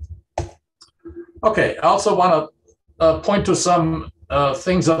 Okay, I also want to point to some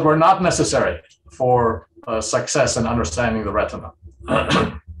things that were not necessary for success in understanding the retina.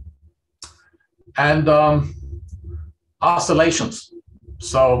 And oscillations.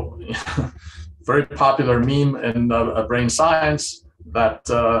 So, very popular meme in brain science that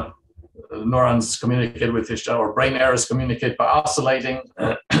neurons communicate with each other, or brain areas communicate by oscillating.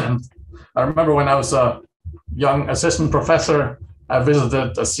 I remember when I was a young assistant professor, I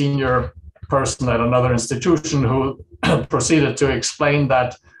visited a senior person at another institution who proceeded to explain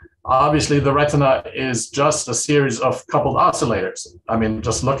that obviously the retina is just a series of coupled oscillators. I mean,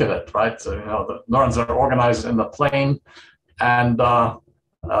 just look at it, right? So, the neurons are organized in the plane, and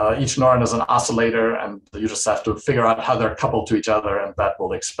each neuron is an oscillator, and you just have to figure out how they're coupled to each other, and that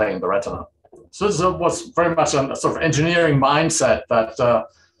will explain the retina. So this was very much a sort of engineering mindset that,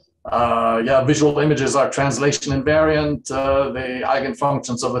 visual images are translation invariant. The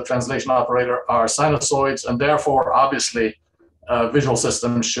eigenfunctions of the translation operator are sinusoids, and therefore, obviously, visual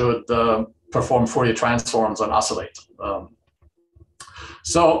systems should perform Fourier transforms and oscillate.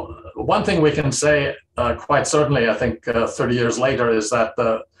 So one thing we can say quite certainly, I think 30 years later, is that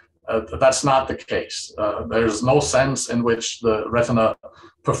that's not the case. There's no sense in which the retina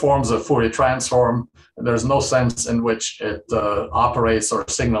performs a Fourier transform. There's no sense in which it operates or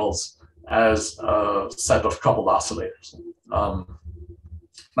signals as a set of coupled oscillators.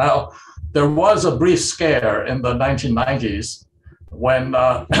 Now, there was a brief scare in the 1990s when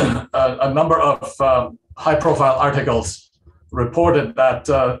a number of high-profile articles reported that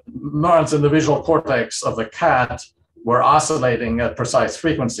neurons in the visual cortex of the cat were oscillating at precise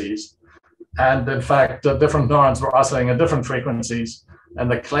frequencies. And in fact, different neurons were oscillating at different frequencies. And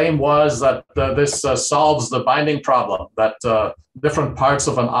the claim was that this solves the binding problem, that different parts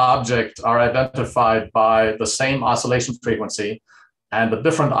of an object are identified by the same oscillation frequency, and a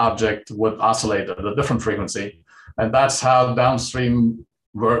different object would oscillate at a different frequency. And that's how downstream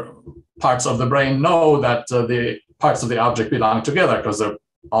parts of the brain know that the parts of the object belong together, because they're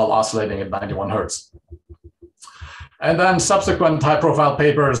all oscillating at 91 hertz. And then subsequent high-profile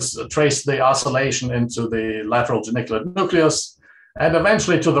papers traced the oscillation into the lateral geniculate nucleus and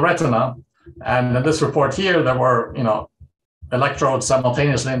eventually to the retina. And in this report here, there were electrodes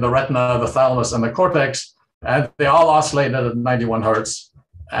simultaneously in the retina, the thalamus, and the cortex, and they all oscillated at 91 hertz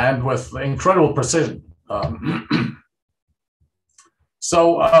and with incredible precision.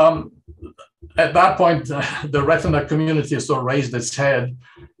 So at that point, the retina community sort of raised its head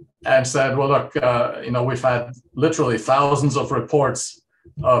and said, well, look, we've had literally thousands of reports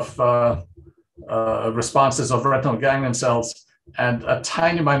of responses of retinal ganglion cells, and a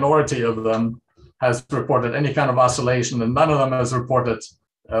tiny minority of them has reported any kind of oscillation, and none of them has reported,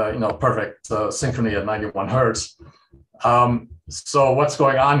 perfect synchrony at 91 hertz. So what's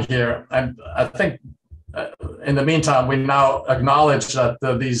going on here? And I think in the meantime, we now acknowledge that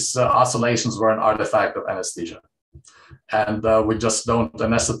these oscillations were an artifact of anesthesia. And we just don't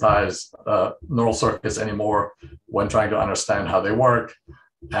anesthetize neural circuits anymore when trying to understand how they work.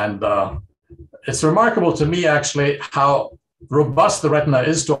 And it's remarkable to me, actually, how robust the retina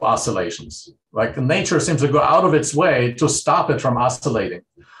is to oscillations. Like, nature seems to go out of its way to stop it from oscillating.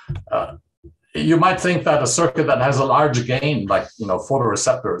 You might think that a circuit that has a large gain, like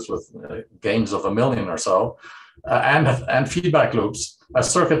photoreceptors with gains of 1 million or so, and feedback loops, a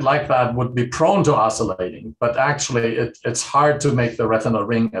circuit like that would be prone to oscillating. But actually, it's hard to make the retina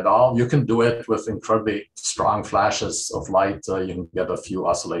ring at all. You can do it with incredibly strong flashes of light. You can get a few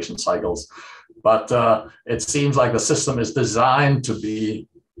oscillation cycles. But it seems like the system is designed to be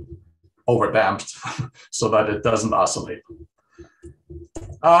overdamped so that it doesn't oscillate.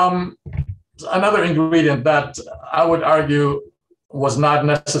 Another ingredient that I would argue was not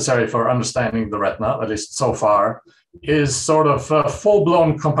necessary for understanding the retina, at least so far, is sort of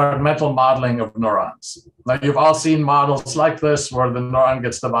full-blown compartmental modeling of neurons. Now, you've all seen models like this where the neuron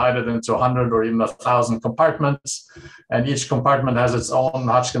gets divided into 100 or even 1,000 compartments, and each compartment has its own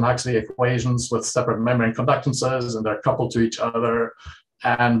Hodgkin-Huxley equations with separate membrane conductances, and they're coupled to each other.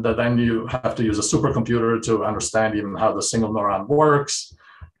 And then you have to use a supercomputer to understand even how the single neuron works.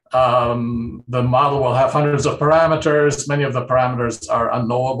 The model will have hundreds of parameters. Many of the parameters are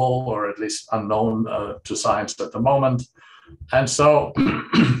unknowable, or at least unknown to science at the moment. And so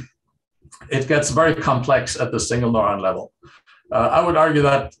it gets very complex at the single neuron level. I would argue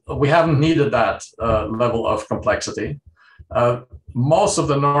that we haven't needed that level of complexity. Most of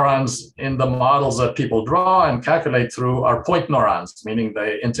the neurons in the models that people draw and calculate through are point neurons, meaning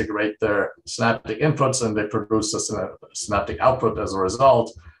they integrate their synaptic inputs and they produce a synaptic output as a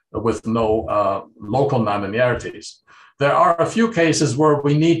result with no local nonlinearities. There are a few cases where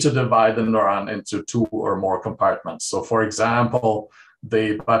we need to divide the neuron into two or more compartments. So for example,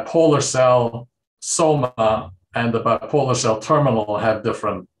 the bipolar cell soma and the bipolar cell terminal have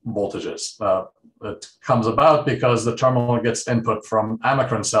different voltages. It comes about because the terminal gets input from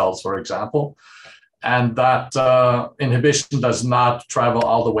amacrine cells, for example, and that inhibition does not travel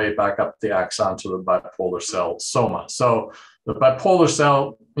all the way back up the axon to the bipolar cell soma. So the bipolar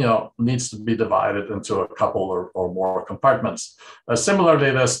cell, needs to be divided into a couple or more compartments.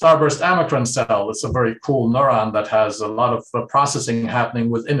 Similarly, the starburst amacrine cell is a very cool neuron that has a lot of processing happening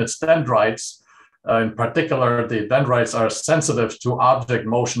within its dendrites. In particular, the dendrites are sensitive to object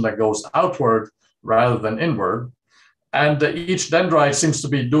motion that goes outward rather than inward. And each dendrite seems to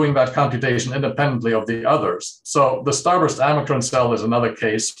be doing that computation independently of the others. So the starburst amacrine cell is another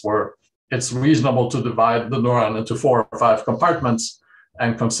case where it's reasonable to divide the neuron into 4 or 5 compartments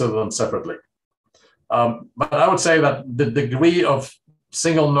and consider them separately. But I would say that the degree of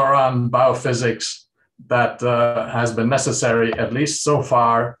single neuron biophysics that has been necessary, at least so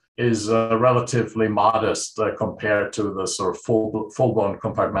far, is relatively modest compared to the sort of full-blown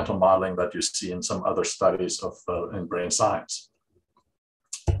compartmental modeling that you see in some other studies in brain science.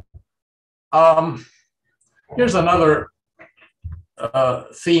 Here's another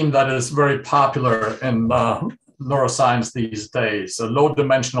theme that is very popular in neuroscience these days,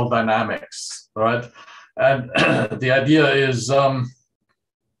 low-dimensional dynamics, right? And the idea is,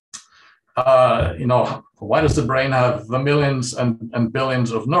 why does the brain have the millions and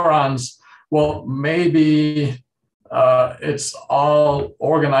billions of neurons? Well, maybe it's all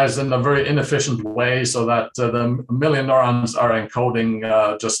organized in a very inefficient way so that the million neurons are encoding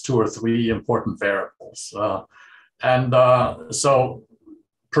just 2 or 3 important variables. So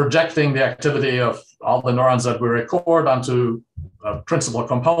projecting the activity of all the neurons that we record onto principal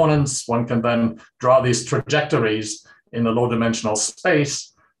components, one can then draw these trajectories in a low-dimensional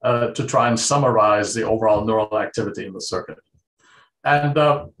space to try and summarize the overall neural activity in the circuit. And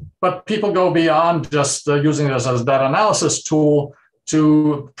but people go beyond just using this as a data analysis tool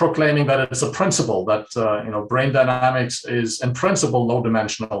to proclaiming that it's a principle that brain dynamics is in principle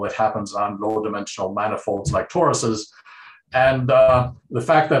low-dimensional. It happens on low-dimensional manifolds like toruses. And the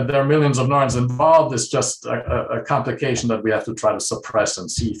fact that there are millions of neurons involved is just a complication that we have to try to suppress and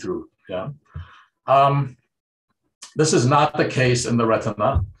see through. Yeah. This is not the case in the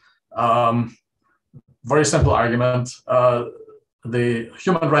retina. Very simple argument. The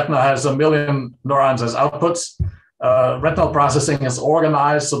human retina has 1 million neurons as outputs. Retinal processing is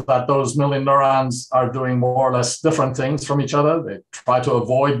organized so that those 1 million neurons are doing more or less different things from each other. They try to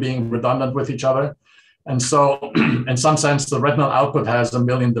avoid being redundant with each other. And so in some sense, the retinal output has 1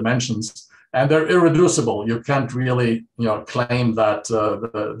 million dimensions and they're irreducible. You can't really claim that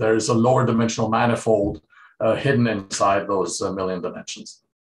there is a lower dimensional manifold hidden inside those 1 million dimensions.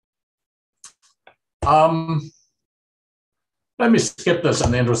 Let me skip this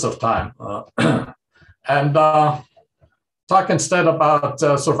in the interest of time and talk instead about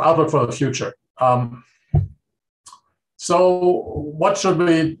sort of outlook for the future. So what should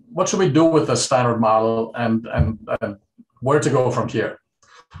we do with the standard model and where to go from here?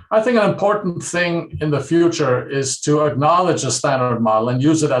 I think an important thing in the future is to acknowledge the standard model and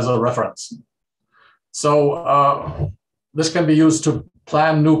use it as a reference. So this can be used to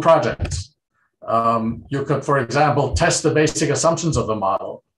plan new projects. You could, for example, test the basic assumptions of the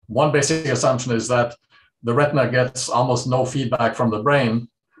model. One basic assumption is that the retina gets almost no feedback from the brain,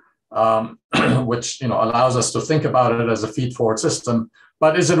 which allows us to think about it as a feed-forward system.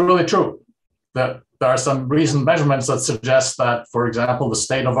 But is it really true? That there are some recent measurements that suggest that, for example, the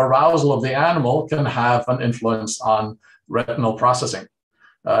state of arousal of the animal can have an influence on retinal processing.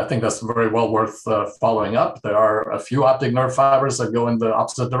 I think that's very well worth following up. There are a few optic nerve fibers that go in the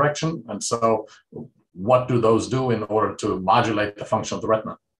opposite direction. And so what do those do in order to modulate the function of the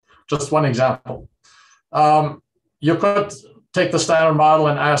retina? Just one example. You could take the standard model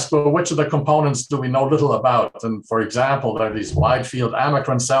and ask, well, which of the components do we know little about? And for example, there are these wide field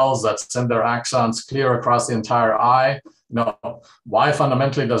amacrine cells that send their axons clear across the entire eye. Why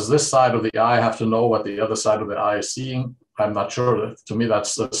fundamentally does this side of the eye have to know what the other side of the eye is seeing? I'm not sure. To me,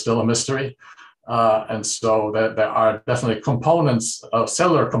 that's still a mystery. And so there are definitely components,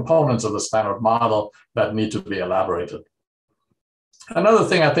 cellular components of the standard model that need to be elaborated. Another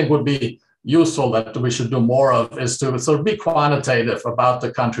thing I think would be useful that we should do more of is to sort of be quantitative about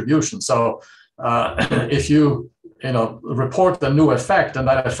the contribution. So if you report a new effect, and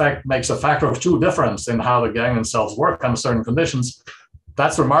that effect makes a factor of 2 difference in how the ganglion cells work under certain conditions,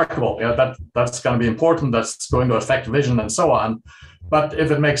 that's remarkable. That's going to be important. That's going to affect vision and so on. But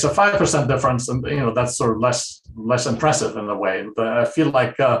if it makes a 5% difference, and that's sort of less impressive in a way. But I feel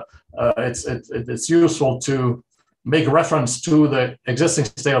like it's useful to make reference to the existing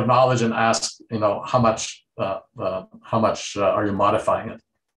state of knowledge and ask, how much are you modifying it?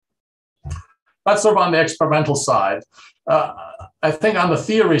 That's sort of on the experimental side. I think on the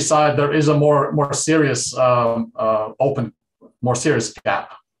theory side, there is a more serious more serious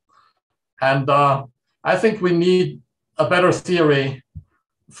gap. And I think we need a better theory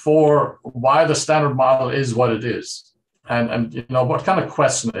for why the standard model is what it is. And what kind of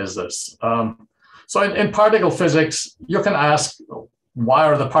question is this? So in particle physics, you can ask, why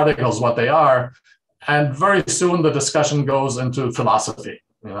are the particles what they are? And very soon the discussion goes into philosophy.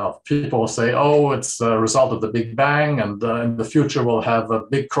 People say, oh, it's a result of the Big Bang, and in the future we'll have a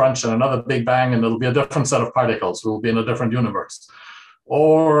big crunch and another Big Bang, and it'll be a different set of particles. We'll be in a different universe.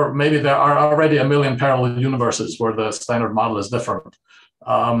 Or maybe there are already a million parallel universes where the standard model is different.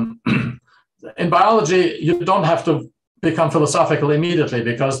 In biology, you don't have to become philosophical immediately,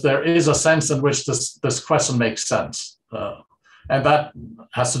 because there is a sense in which this question makes sense. And that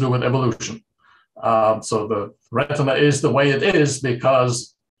has to do with evolution. So the retina is the way it is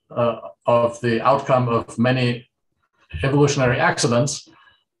because of the outcome of many evolutionary accidents.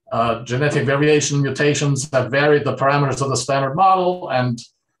 Genetic variation, mutations have varied the parameters of the standard model, and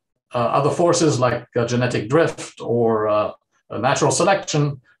other forces like genetic drift or natural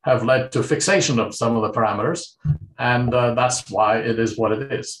selection have led to fixation of some of the parameters, and that's why it is what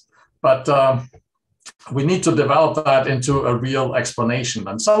it is. But we need to develop that into a real explanation.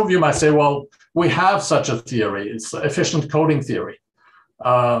 And some of you might say, well, we have such a theory. It's efficient coding theory.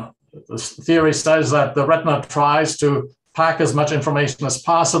 This theory says that the retina tries to pack as much information as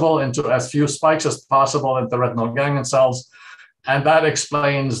possible into as few spikes as possible in the retinal ganglion cells. And that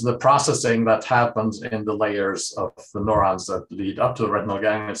explains the processing that happens in the layers of the neurons that lead up to the retinal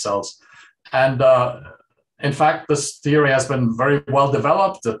ganglion cells. And in fact, this theory has been very well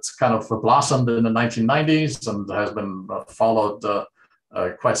developed. It's kind of blossomed in the 1990s and has been followed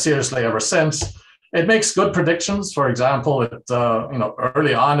quite seriously ever since. It makes good predictions. For example,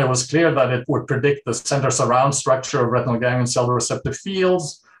 early on, it was clear that it would predict the center surround structure of retinal ganglion cell receptive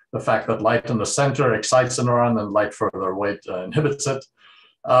fields, the fact that light in the center excites the neuron and light further away inhibits it.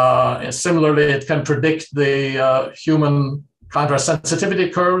 Similarly, it can predict the human contrast sensitivity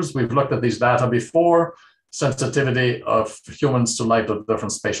curves. We've looked at these data before, sensitivity of humans to light with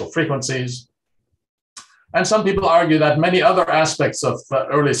different spatial frequencies. And some people argue that many other aspects of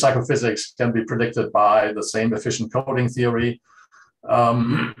early psychophysics can be predicted by the same efficient coding theory.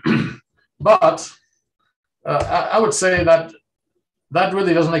 But I would say that that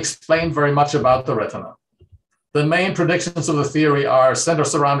really doesn't explain very much about the retina. The main predictions of the theory are center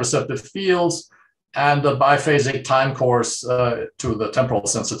surround receptive fields and the biphasic time course to the temporal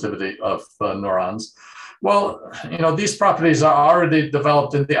sensitivity of neurons. Well, these properties are already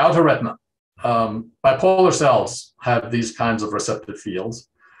developed in the outer retina. Bipolar cells have these kinds of receptive fields.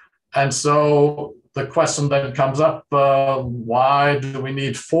 And so the question then comes up, why do we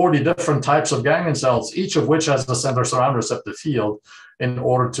need 40 different types of ganglion cells, each of which has a center surround receptive field, in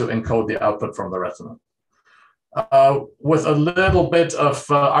order to encode the output from the retina? With a little bit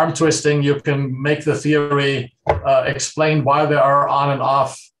of arm twisting, you can make the theory explain why there are on and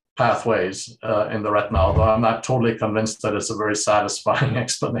off pathways in the retina, although I'm not totally convinced that it's a very satisfying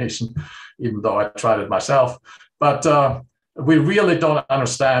explanation, even though I tried it myself. But we really don't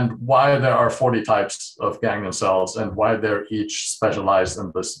understand why there are 40 types of ganglion cells and why they're each specialized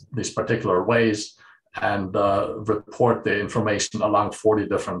in these particular ways, and report the information along 40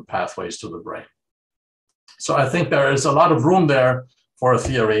 different pathways to the brain. So I think there is a lot of room there for a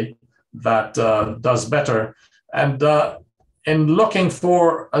theory that does better. And in looking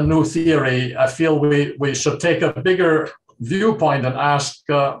for a new theory, I feel we should take a bigger viewpoint and ask,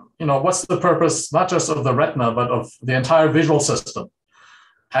 what's the purpose, not just of the retina, but of the entire visual system?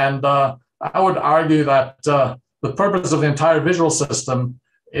 And I would argue that the purpose of the entire visual system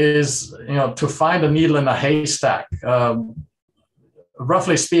is, to find a needle in a haystack.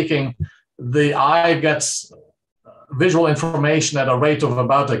 Roughly speaking, the eye gets visual information at a rate of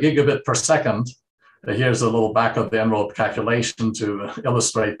about 1 gigabit per second. Here's a little back of the envelope calculation to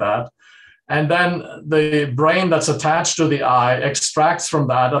illustrate that. And then the brain that's attached to the eye extracts from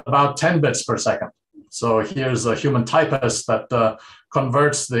that about 10 bits per second. So here's a human typist that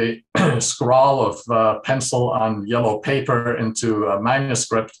converts the scrawl of pencil on yellow paper into a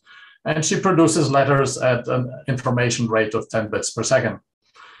manuscript, and she produces letters at an information rate of 10 bits per second.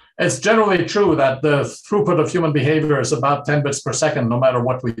 It's generally true that the throughput of human behavior is about 10 bits per second, no matter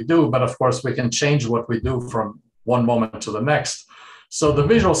what we do. But of course, we can change what we do from one moment to the next. So the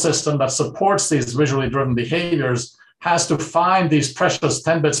visual system that supports these visually driven behaviors has to find these precious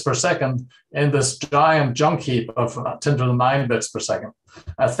 10 bits per second in this giant junk heap of 10 to the 9 bits per second.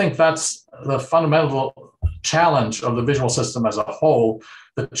 I think that's the fundamental challenge of the visual system as a whole.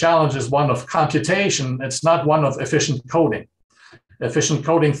 The challenge is one of computation. It's not one of efficient coding. Efficient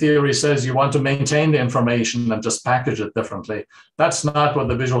coding theory says you want to maintain the information and just package it differently. That's not what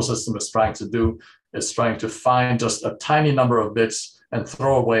the visual system is trying to do. It's trying to find just a tiny number of bits and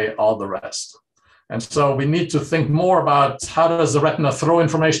throw away all the rest. And so we need to think more about how does the retina throw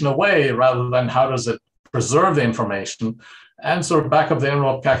information away rather than how does it preserve the information. And sort of back of the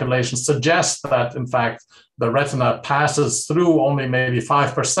envelope calculations suggest that, in fact, the retina passes through only maybe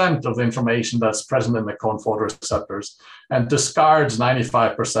 5% of the information that's present in the cone photoreceptors and discards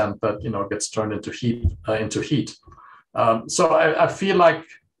 95% that gets turned into heat. So I feel like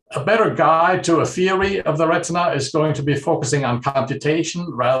a better guide to a theory of the retina is going to be focusing on computation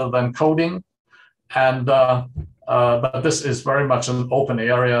rather than coding. And but this is very much an open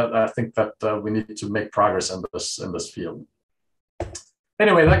area. I think that we need to make progress in this field.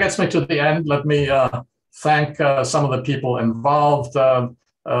 Anyway, that gets me to the end. Let me thank some of the people involved,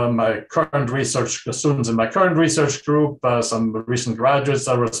 my current research students in my current research group, some recent graduates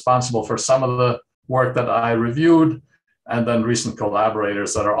that are responsible for some of the work that I reviewed, and then recent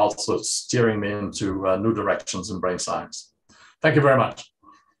collaborators that are also steering me into new directions in brain science. Thank you very much.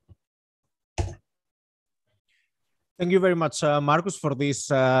 Thank you very much, Markus, for this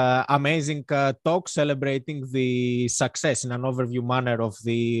amazing talk celebrating the success in an overview manner of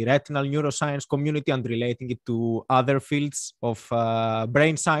the retinal neuroscience community and relating it to other fields of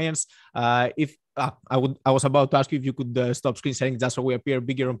brain science. I was about to ask you if you could stop screen sharing just so we appear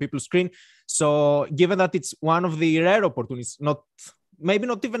bigger on people's screen. So given that it's one of the rare opportunities, maybe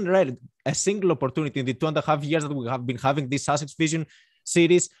not even rare, a single opportunity in the 2.5 years that we have been having this Sussex Vision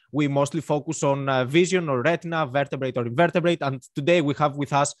series, we mostly focus on vision or retina, vertebrate or invertebrate. And today we have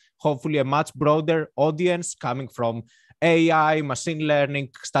with us hopefully a much broader audience coming from AI, machine learning,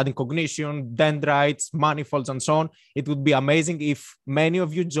 studying cognition, dendrites, manifolds, and so on. It would be amazing if many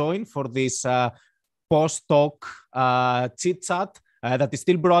of you join for this post-talk chit chat that is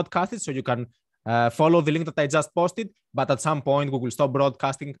still broadcasted, so you can follow the link that I just posted, but at some point we will stop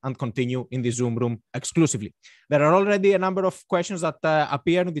broadcasting and continue in the Zoom room exclusively. There are already a number of questions that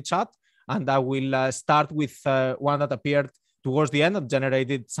appear in the chat, and I will start with one that appeared towards the end that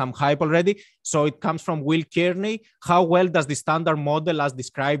generated some hype already. So it comes from Will Kearney. How well does the standard model as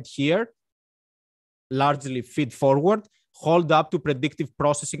described here, largely feed forward, hold up to predictive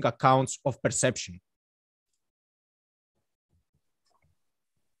processing accounts of perception?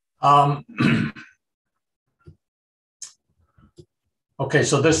 Okay,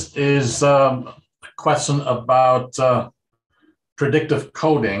 so this is a question about predictive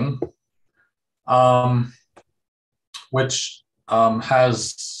coding, which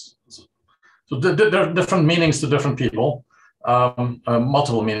has, so there are different meanings to different people,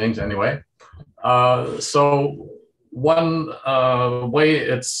 multiple meanings anyway. So one way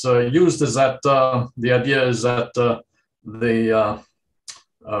it's used is that the idea is that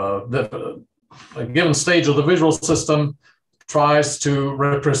a given stage of the visual system tries to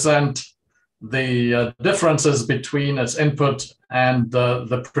represent the differences between its input and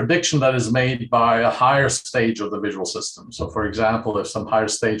the prediction that is made by a higher stage of the visual system. So for example, if some higher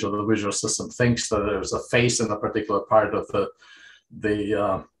stage of the visual system thinks that there's a face in a particular part of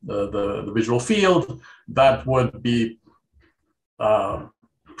the visual field, that would be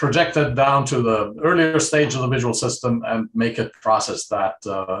projected down to the earlier stage of the visual system and make it process that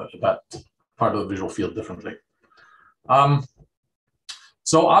part of the visual field differently.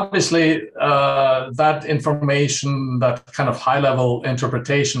 So obviously, that information, that kind of high-level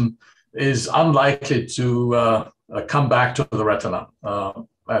interpretation is unlikely to come back to the retina.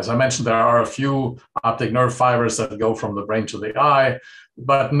 As I mentioned, there are a few optic nerve fibers that go from the brain to the eye,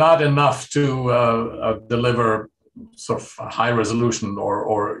 but not enough to deliver sort of high resolution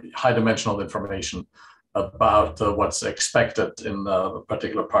or high dimensional information about what's expected in a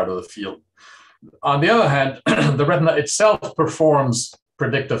particular part of the field. On the other hand, the retina itself performs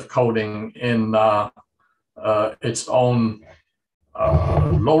predictive coding in its own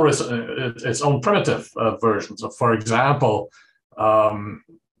its own primitive versions. So for example,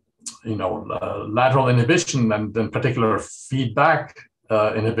 lateral inhibition, and in particular feedback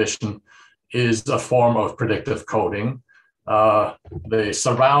inhibition, is a form of predictive coding. The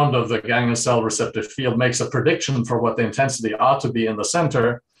surround of the ganglion cell receptive field makes a prediction for what the intensity ought to be in the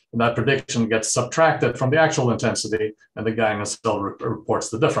center, and that prediction gets subtracted from the actual intensity, and the ganglion cell reports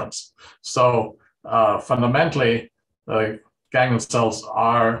the difference. So fundamentally, ganglion cells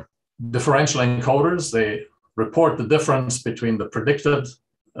are differential encoders. They report the difference between the predicted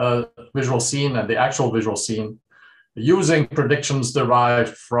visual scene and the actual visual scene using predictions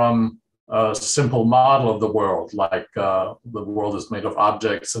derived from a simple model of the world, like the world is made of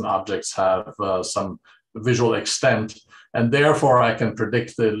objects and objects have some visual extent. And therefore, I can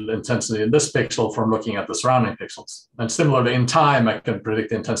predict the intensity in this pixel from looking at the surrounding pixels. And similarly, in time, I can predict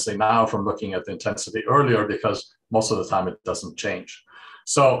the intensity now from looking at the intensity earlier, because most of the time it doesn't change.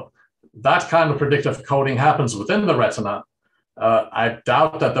 So that kind of predictive coding happens within the retina. I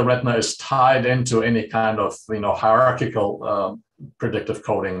doubt that the retina is tied into any kind of hierarchical predictive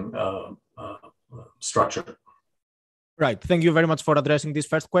coding structure. Right. Thank you very much for addressing this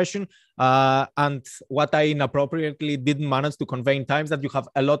first question. And what I inappropriately didn't manage to convey in time is that you have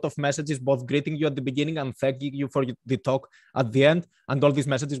a lot of messages, both greeting you at the beginning and thanking you for the talk at the end. And all these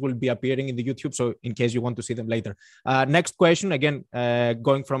messages will be appearing in the YouTube, so in case you want to see them later. Next question, again,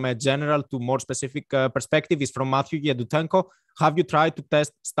 going from a general to more specific perspective, is from Matthew Yedutenko. Have you tried to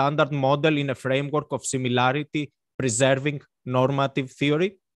test standard model in a framework of similarity preserving normative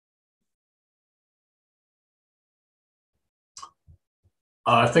theory?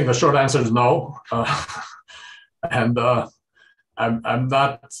 I think the short answer is no, and I'm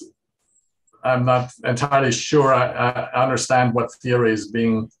not entirely sure I understand what theory is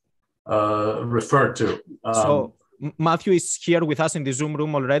being referred to. So Matthew is here with us in the Zoom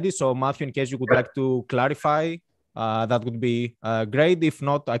room already. So Matthew, in case you would like to clarify, that would be great. If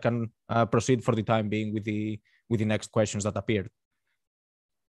not, I can proceed for the time being with the next questions that appeared.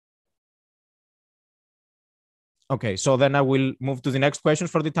 Okay, so then I will move to the next question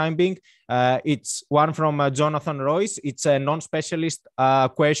for the time being. It's one from Jonathan Royce. It's a non-specialist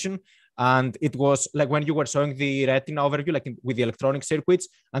question. And it was like when you were showing the retina overview, like with the electronic circuits,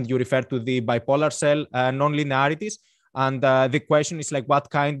 and you refer to the bipolar cell non-linearities. And the question is like, what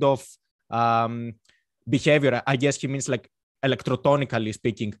kind of behavior, I guess he means like electrotonically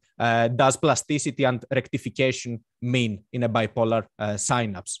speaking, does plasticity and rectification mean in a bipolar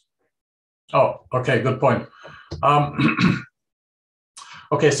synapse? Oh, okay, good point.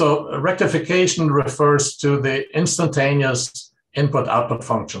 Okay, so rectification refers to the instantaneous input-output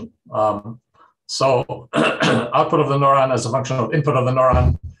function. So output of the neuron as a function of input of the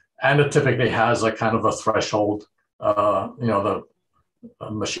neuron, and it typically has a kind of a threshold. The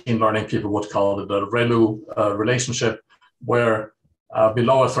machine learning people would call it a ReLU relationship, where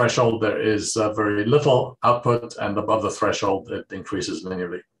below a threshold there is very little output, and above the threshold it increases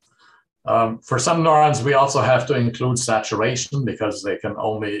linearly. For some neurons, we also have to include saturation because they can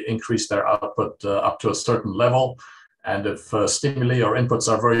only increase their output up to a certain level. And if stimuli or inputs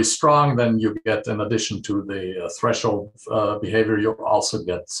are very strong, then you get, in addition to the threshold behavior, you also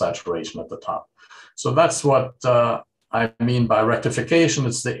get saturation at the top. So that's what I mean by rectification.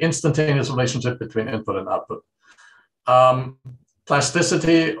 It's the instantaneous relationship between input and output.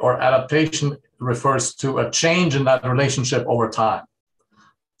 Plasticity or adaptation refers to a change in that relationship over time.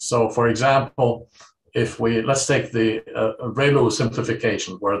 So, for example, let's take the ReLU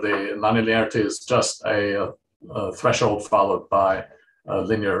simplification, where the nonlinearity is just a threshold followed by a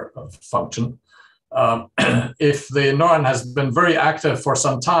linear function. If the neuron has been very active for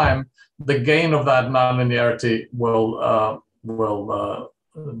some time, the gain of that nonlinearity will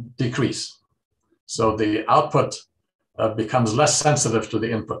decrease. So the output becomes less sensitive to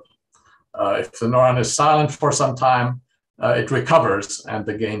the input. If the neuron is silent for some time, it recovers and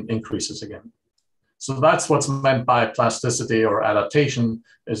the gain increases again. So that's what's meant by plasticity or adaptation,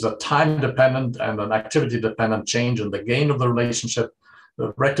 is a time-dependent and an activity-dependent change in the gain of the relationship.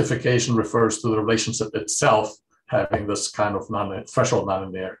 The rectification refers to the relationship itself having this kind of threshold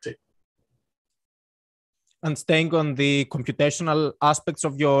nonlinearity. And staying on the computational aspects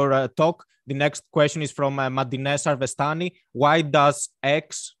of your talk, the next question is from Madines Arvestani. Why does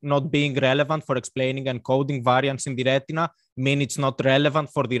X not being relevant for explaining and coding variants in the retina mean it's not relevant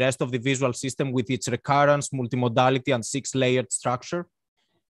for the rest of the visual system with its recurrence, multimodality, and 6-layered structure?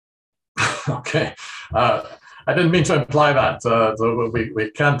 Okay, I didn't mean to imply that.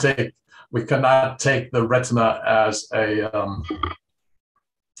 We cannot take the retina as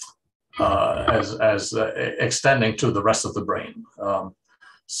extending to the rest of the brain.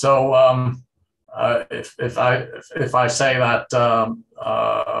 if I say that,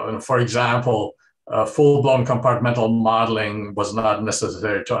 for example, full-blown compartmental modeling was not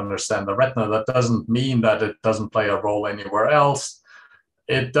necessary to understand the retina, that doesn't mean that it doesn't play a role anywhere else.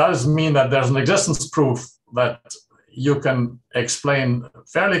 It does mean that there's an existence proof that you can explain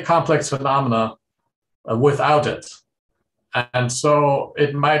fairly complex phenomena without it. And so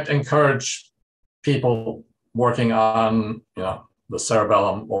it might encourage people working on, the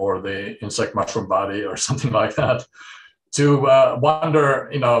cerebellum or the insect mushroom body or something like that to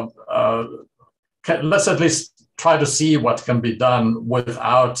wonder, let's at least try to see what can be done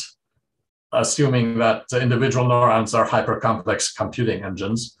without assuming that individual neurons are hypercomplex computing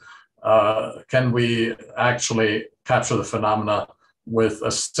engines. Can we actually capture the phenomena with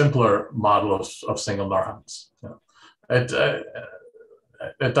a simpler model of single neurons?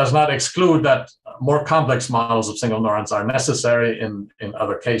 It does not exclude that more complex models of single neurons are necessary in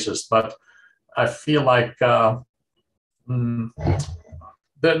other cases, but I feel like there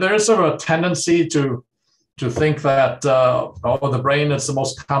is sort of a tendency to think that the brain is the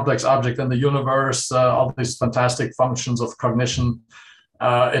most complex object in the universe, all these fantastic functions of cognition.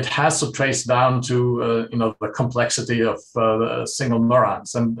 It has to trace down to the complexity of the single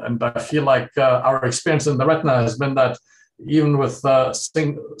neurons, and I feel like our experience in the retina has been that even with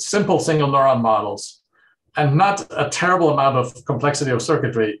simple single neuron models and not a terrible amount of complexity of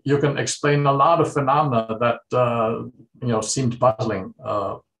circuitry, you can explain a lot of phenomena that seemed puzzling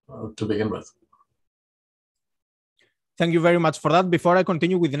to begin with. Thank you very much for that. Before I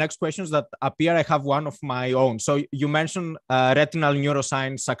continue with the next questions that appear, I have one of my own. So you mentioned retinal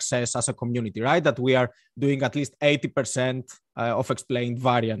neuroscience success as a community, right? That we are doing at least 80% of explained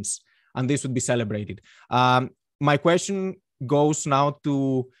variants, and this would be celebrated. My question goes now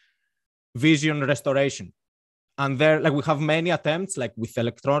to vision restoration. And there, we have many attempts, like with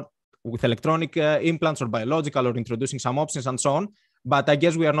electronic implants or biological or introducing some options and so on. But I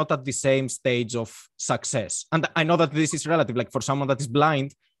guess we are not at the same stage of success. And I know that this is relative, like for someone that is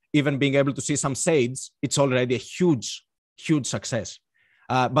blind, even being able to see some shades, it's already a huge, huge success.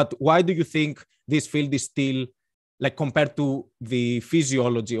 But why do you think this field is still, like compared to the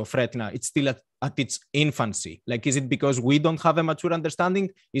physiology of retina, it's still at its infancy? Like, is it because we don't have a mature understanding?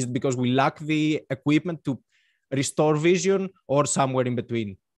 Is it because we lack the equipment to restore vision, or somewhere in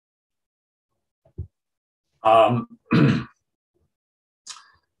between?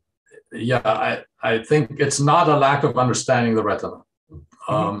 Yeah, I think it's not a lack of understanding the retina.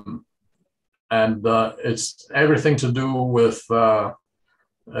 And it's everything to do with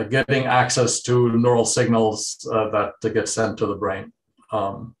getting access to neural signals that get sent to the brain.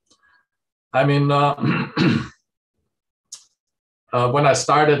 When I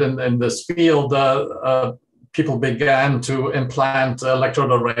started in this field, people began to implant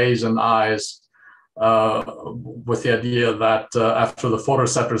electrode arrays in eyes with the idea that after the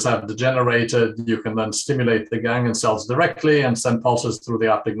photoreceptors have degenerated, you can then stimulate the ganglion cells directly and send pulses through the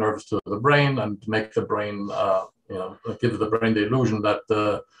optic nerves to the brain and make the brain, give the brain the illusion that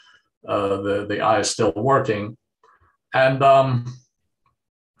the eye is still working. And I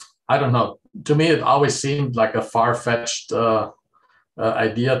don't know, to me, it always seemed like a far-fetched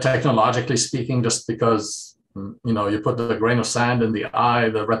idea, technologically speaking, just because you put the grain of sand in the eye,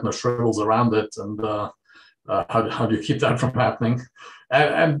 the retina shrivels around it, and how do you keep that from happening?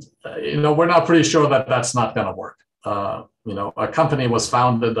 And we're not pretty sure that that's not going to work. A company was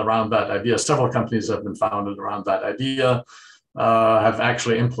founded around that idea. Several companies have been founded around that idea, have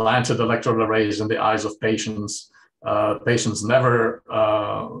actually implanted electrode arrays in the eyes of patients. Patients never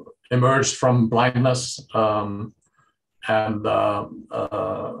emerged from blindness. And now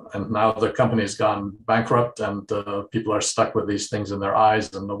the company's gone bankrupt, and people are stuck with these things in their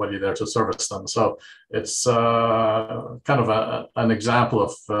eyes and nobody there to service them. So it's kind of an example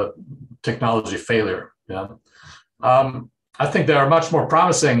of technology failure. Yeah, I think there are much more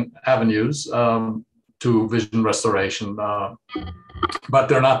promising avenues to vision restoration, but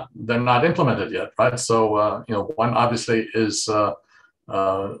they're not implemented yet, right? So one obviously is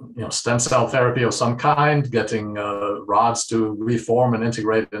stem cell therapy of some kind, getting rods to reform and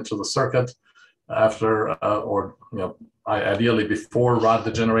integrate into the circuit after, ideally before rod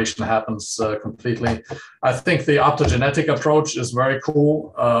degeneration happens completely. I think the optogenetic approach is very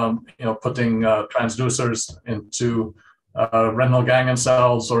cool. Putting transducers into retinal ganglion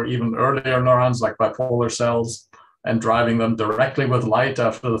cells or even earlier neurons like bipolar cells and driving them directly with light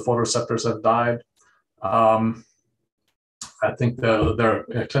after the photoreceptors have died. I think there are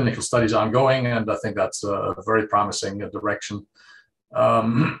clinical studies ongoing, and I think that's a very promising direction.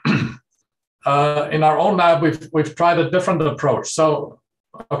 In our own lab, we've tried a different approach. So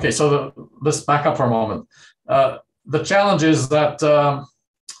Okay, so let's back up for a moment. The challenge is that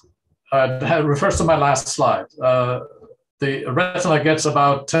it refers to my last slide. The retina gets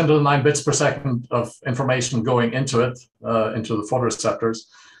about 10 to the 9 bits per second of information going into it, into the photoreceptors,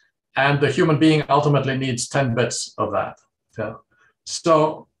 and the human being ultimately needs 10 bits of that. Yeah.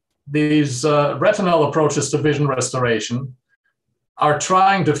 So these retinal approaches to vision restoration are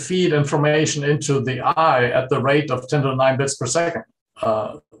trying to feed information into the eye at the rate of 10 to the 9 bits per second.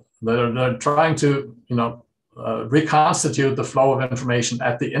 They're trying to, reconstitute the flow of information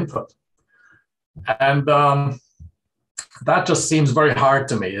at the input. And that just seems very hard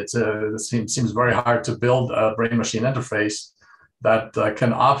to me. It seems very hard to build a brain-machine interface that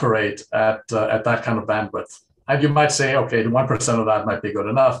can operate at that kind of bandwidth. And you might say, okay, 1% of that might be good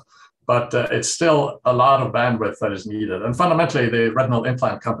enough, but it's still a lot of bandwidth that is needed. And fundamentally, the retinal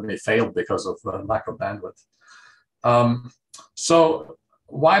implant company failed because of lack of bandwidth. So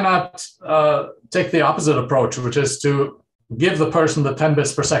why not take the opposite approach, which is to give the person the 10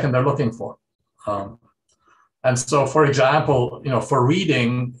 bits per second they're looking for? And so, for example, for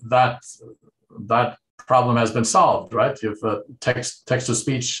reading, that problem has been solved, right? You have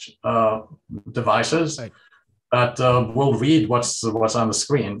text-to-speech devices that will read what's on the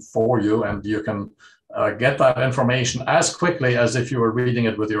screen for you, and you can get that information as quickly as if you were reading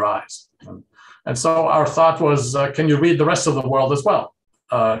it with your eyes. And so our thought was, can you read the rest of the world as well?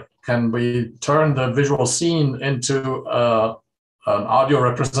 Can we turn the visual scene into an audio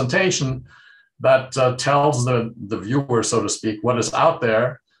representation that tells the viewer, so to speak, what is out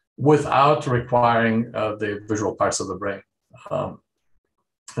there without requiring the visual parts of the brain?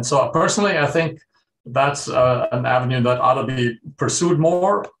 And so personally, I think that's an avenue that ought to be pursued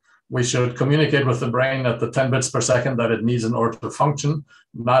more. We should communicate with the brain at the 10 bits per second that it needs in order to function,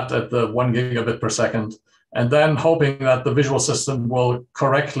 not at the 1 gigabit per second, and then hoping that the visual system will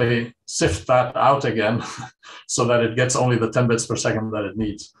correctly sift that out again so that it gets only the 10 bits per second that it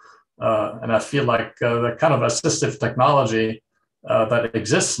needs. And I feel like the kind of assistive technology that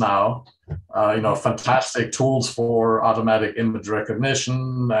exists now, fantastic tools for automatic image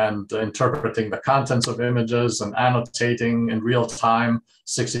recognition and interpreting the contents of images and annotating in real time,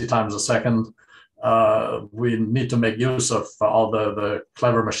 60 times a second. We need to make use of all the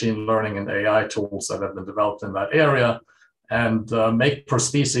clever machine learning and AI tools that have been developed in that area, and make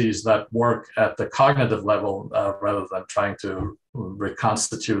prostheses that work at the cognitive level rather than trying to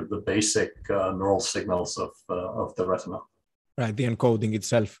reconstitute the basic neural signals of the retina. Right, the encoding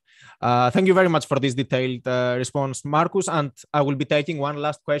itself. Thank you very much for this detailed response, Markus. And I will be taking one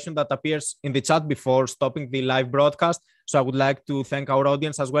last question that appears in the chat before stopping the live broadcast. So I would like to thank our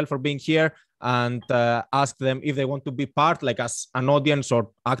audience as well for being here and ask them if they want to be part, like as an audience, or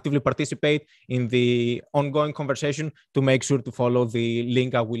actively participate in the ongoing conversation, to make sure to follow the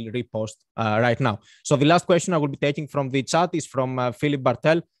link I will repost right now. So the last question I will be taking from the chat is from Philip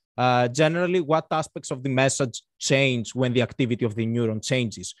Bartel. Generally, what aspects of the message change when the activity of the neuron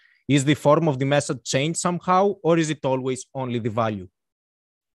changes? Is the form of the message changed somehow, or is it always only the value?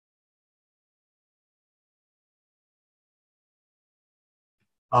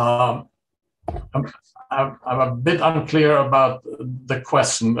 I'm a bit unclear about the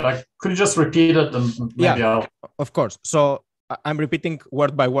question. Could you just repeat it? And maybe of course. So I'm repeating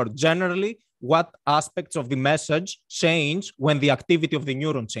word by word. Generally, what aspects of the message change when the activity of the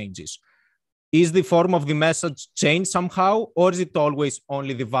neuron changes? Is the form of the message changed somehow, or is it always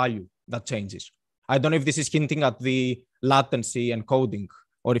only the value that changes? I don't know if this is hinting at the latency encoding,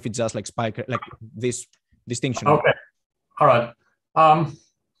 or if it's just like spike, like this distinction. Okay, all right.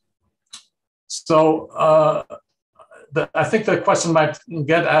 I think the question might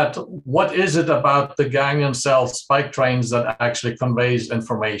get at what is it about the ganglion cell spike trains that actually conveys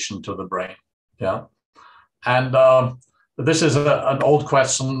information to the brain? Yeah, and this is an old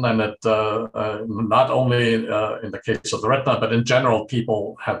question, and it not only in the case of the retina, but in general,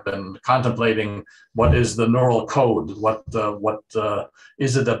 people have been contemplating what is the neural code, what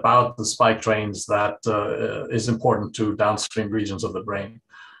is it about the spike trains that is important to downstream regions of the brain.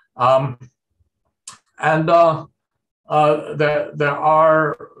 There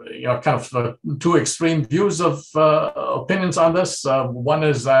are kind of two extreme views of opinions on this. One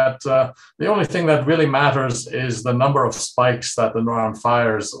is that the only thing that really matters is the number of spikes that the neuron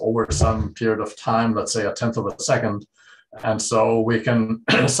fires over some period of time, let's say 1/10 of a second. And so we can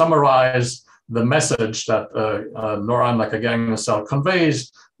summarize the message that a neuron like a ganglion cell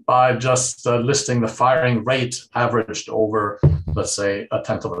conveys by just listing the firing rate averaged over, let's say,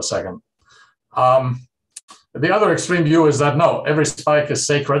 1/10 of a second. The other extreme view is that no, every spike is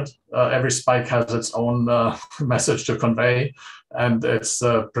sacred. Every spike has its own message to convey. And it's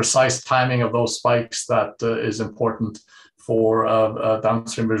precise timing of those spikes that is important for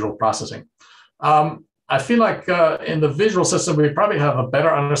downstream visual processing. I feel like in the visual system, we probably have a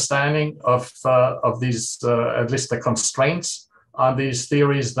better understanding of these, at least the constraints on these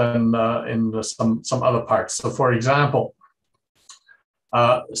theories than in some other parts. So for example,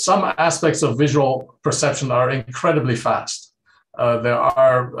 some aspects of visual perception are incredibly fast. There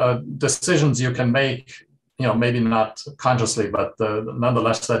are decisions you can make, maybe not consciously, but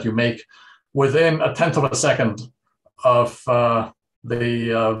nonetheless that you make within a tenth of a second of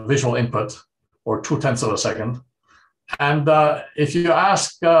the visual input, or 0.2 of a second. And if you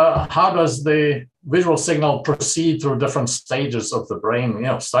ask how does the visual signal proceed through different stages of the brain,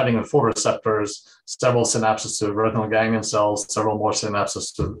 starting with photoreceptors, several synapses to retinal ganglion cells, several more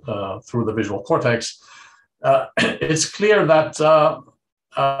synapses to, through the visual cortex, it's clear that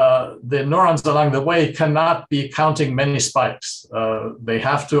the neurons along the way cannot be counting many spikes. They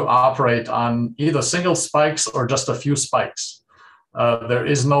have to operate on either single spikes or just a few spikes. There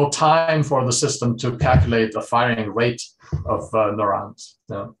is no time for the system to calculate the firing rate of neurons.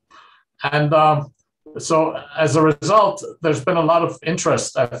 And so as a result, there's been a lot of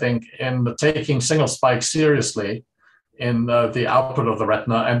interest, I think, in taking single spikes seriously in the output of the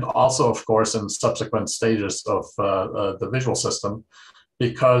retina, and also, of course, in subsequent stages of the visual system,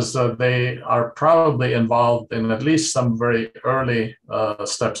 because they are probably involved in at least some very early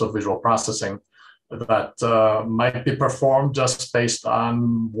steps of visual processing that might be performed just based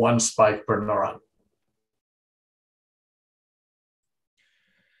on one spike per neuron.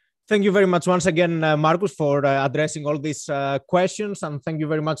 Thank you very much once again, Markus, for addressing all these questions. And thank you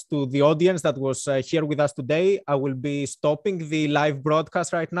very much to the audience that was here with us today. I will be stopping the live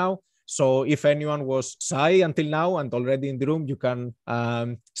broadcast right now. So if anyone was shy until now and already in the room, you can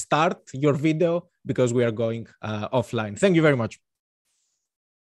start your video because we are going offline. Thank you very much.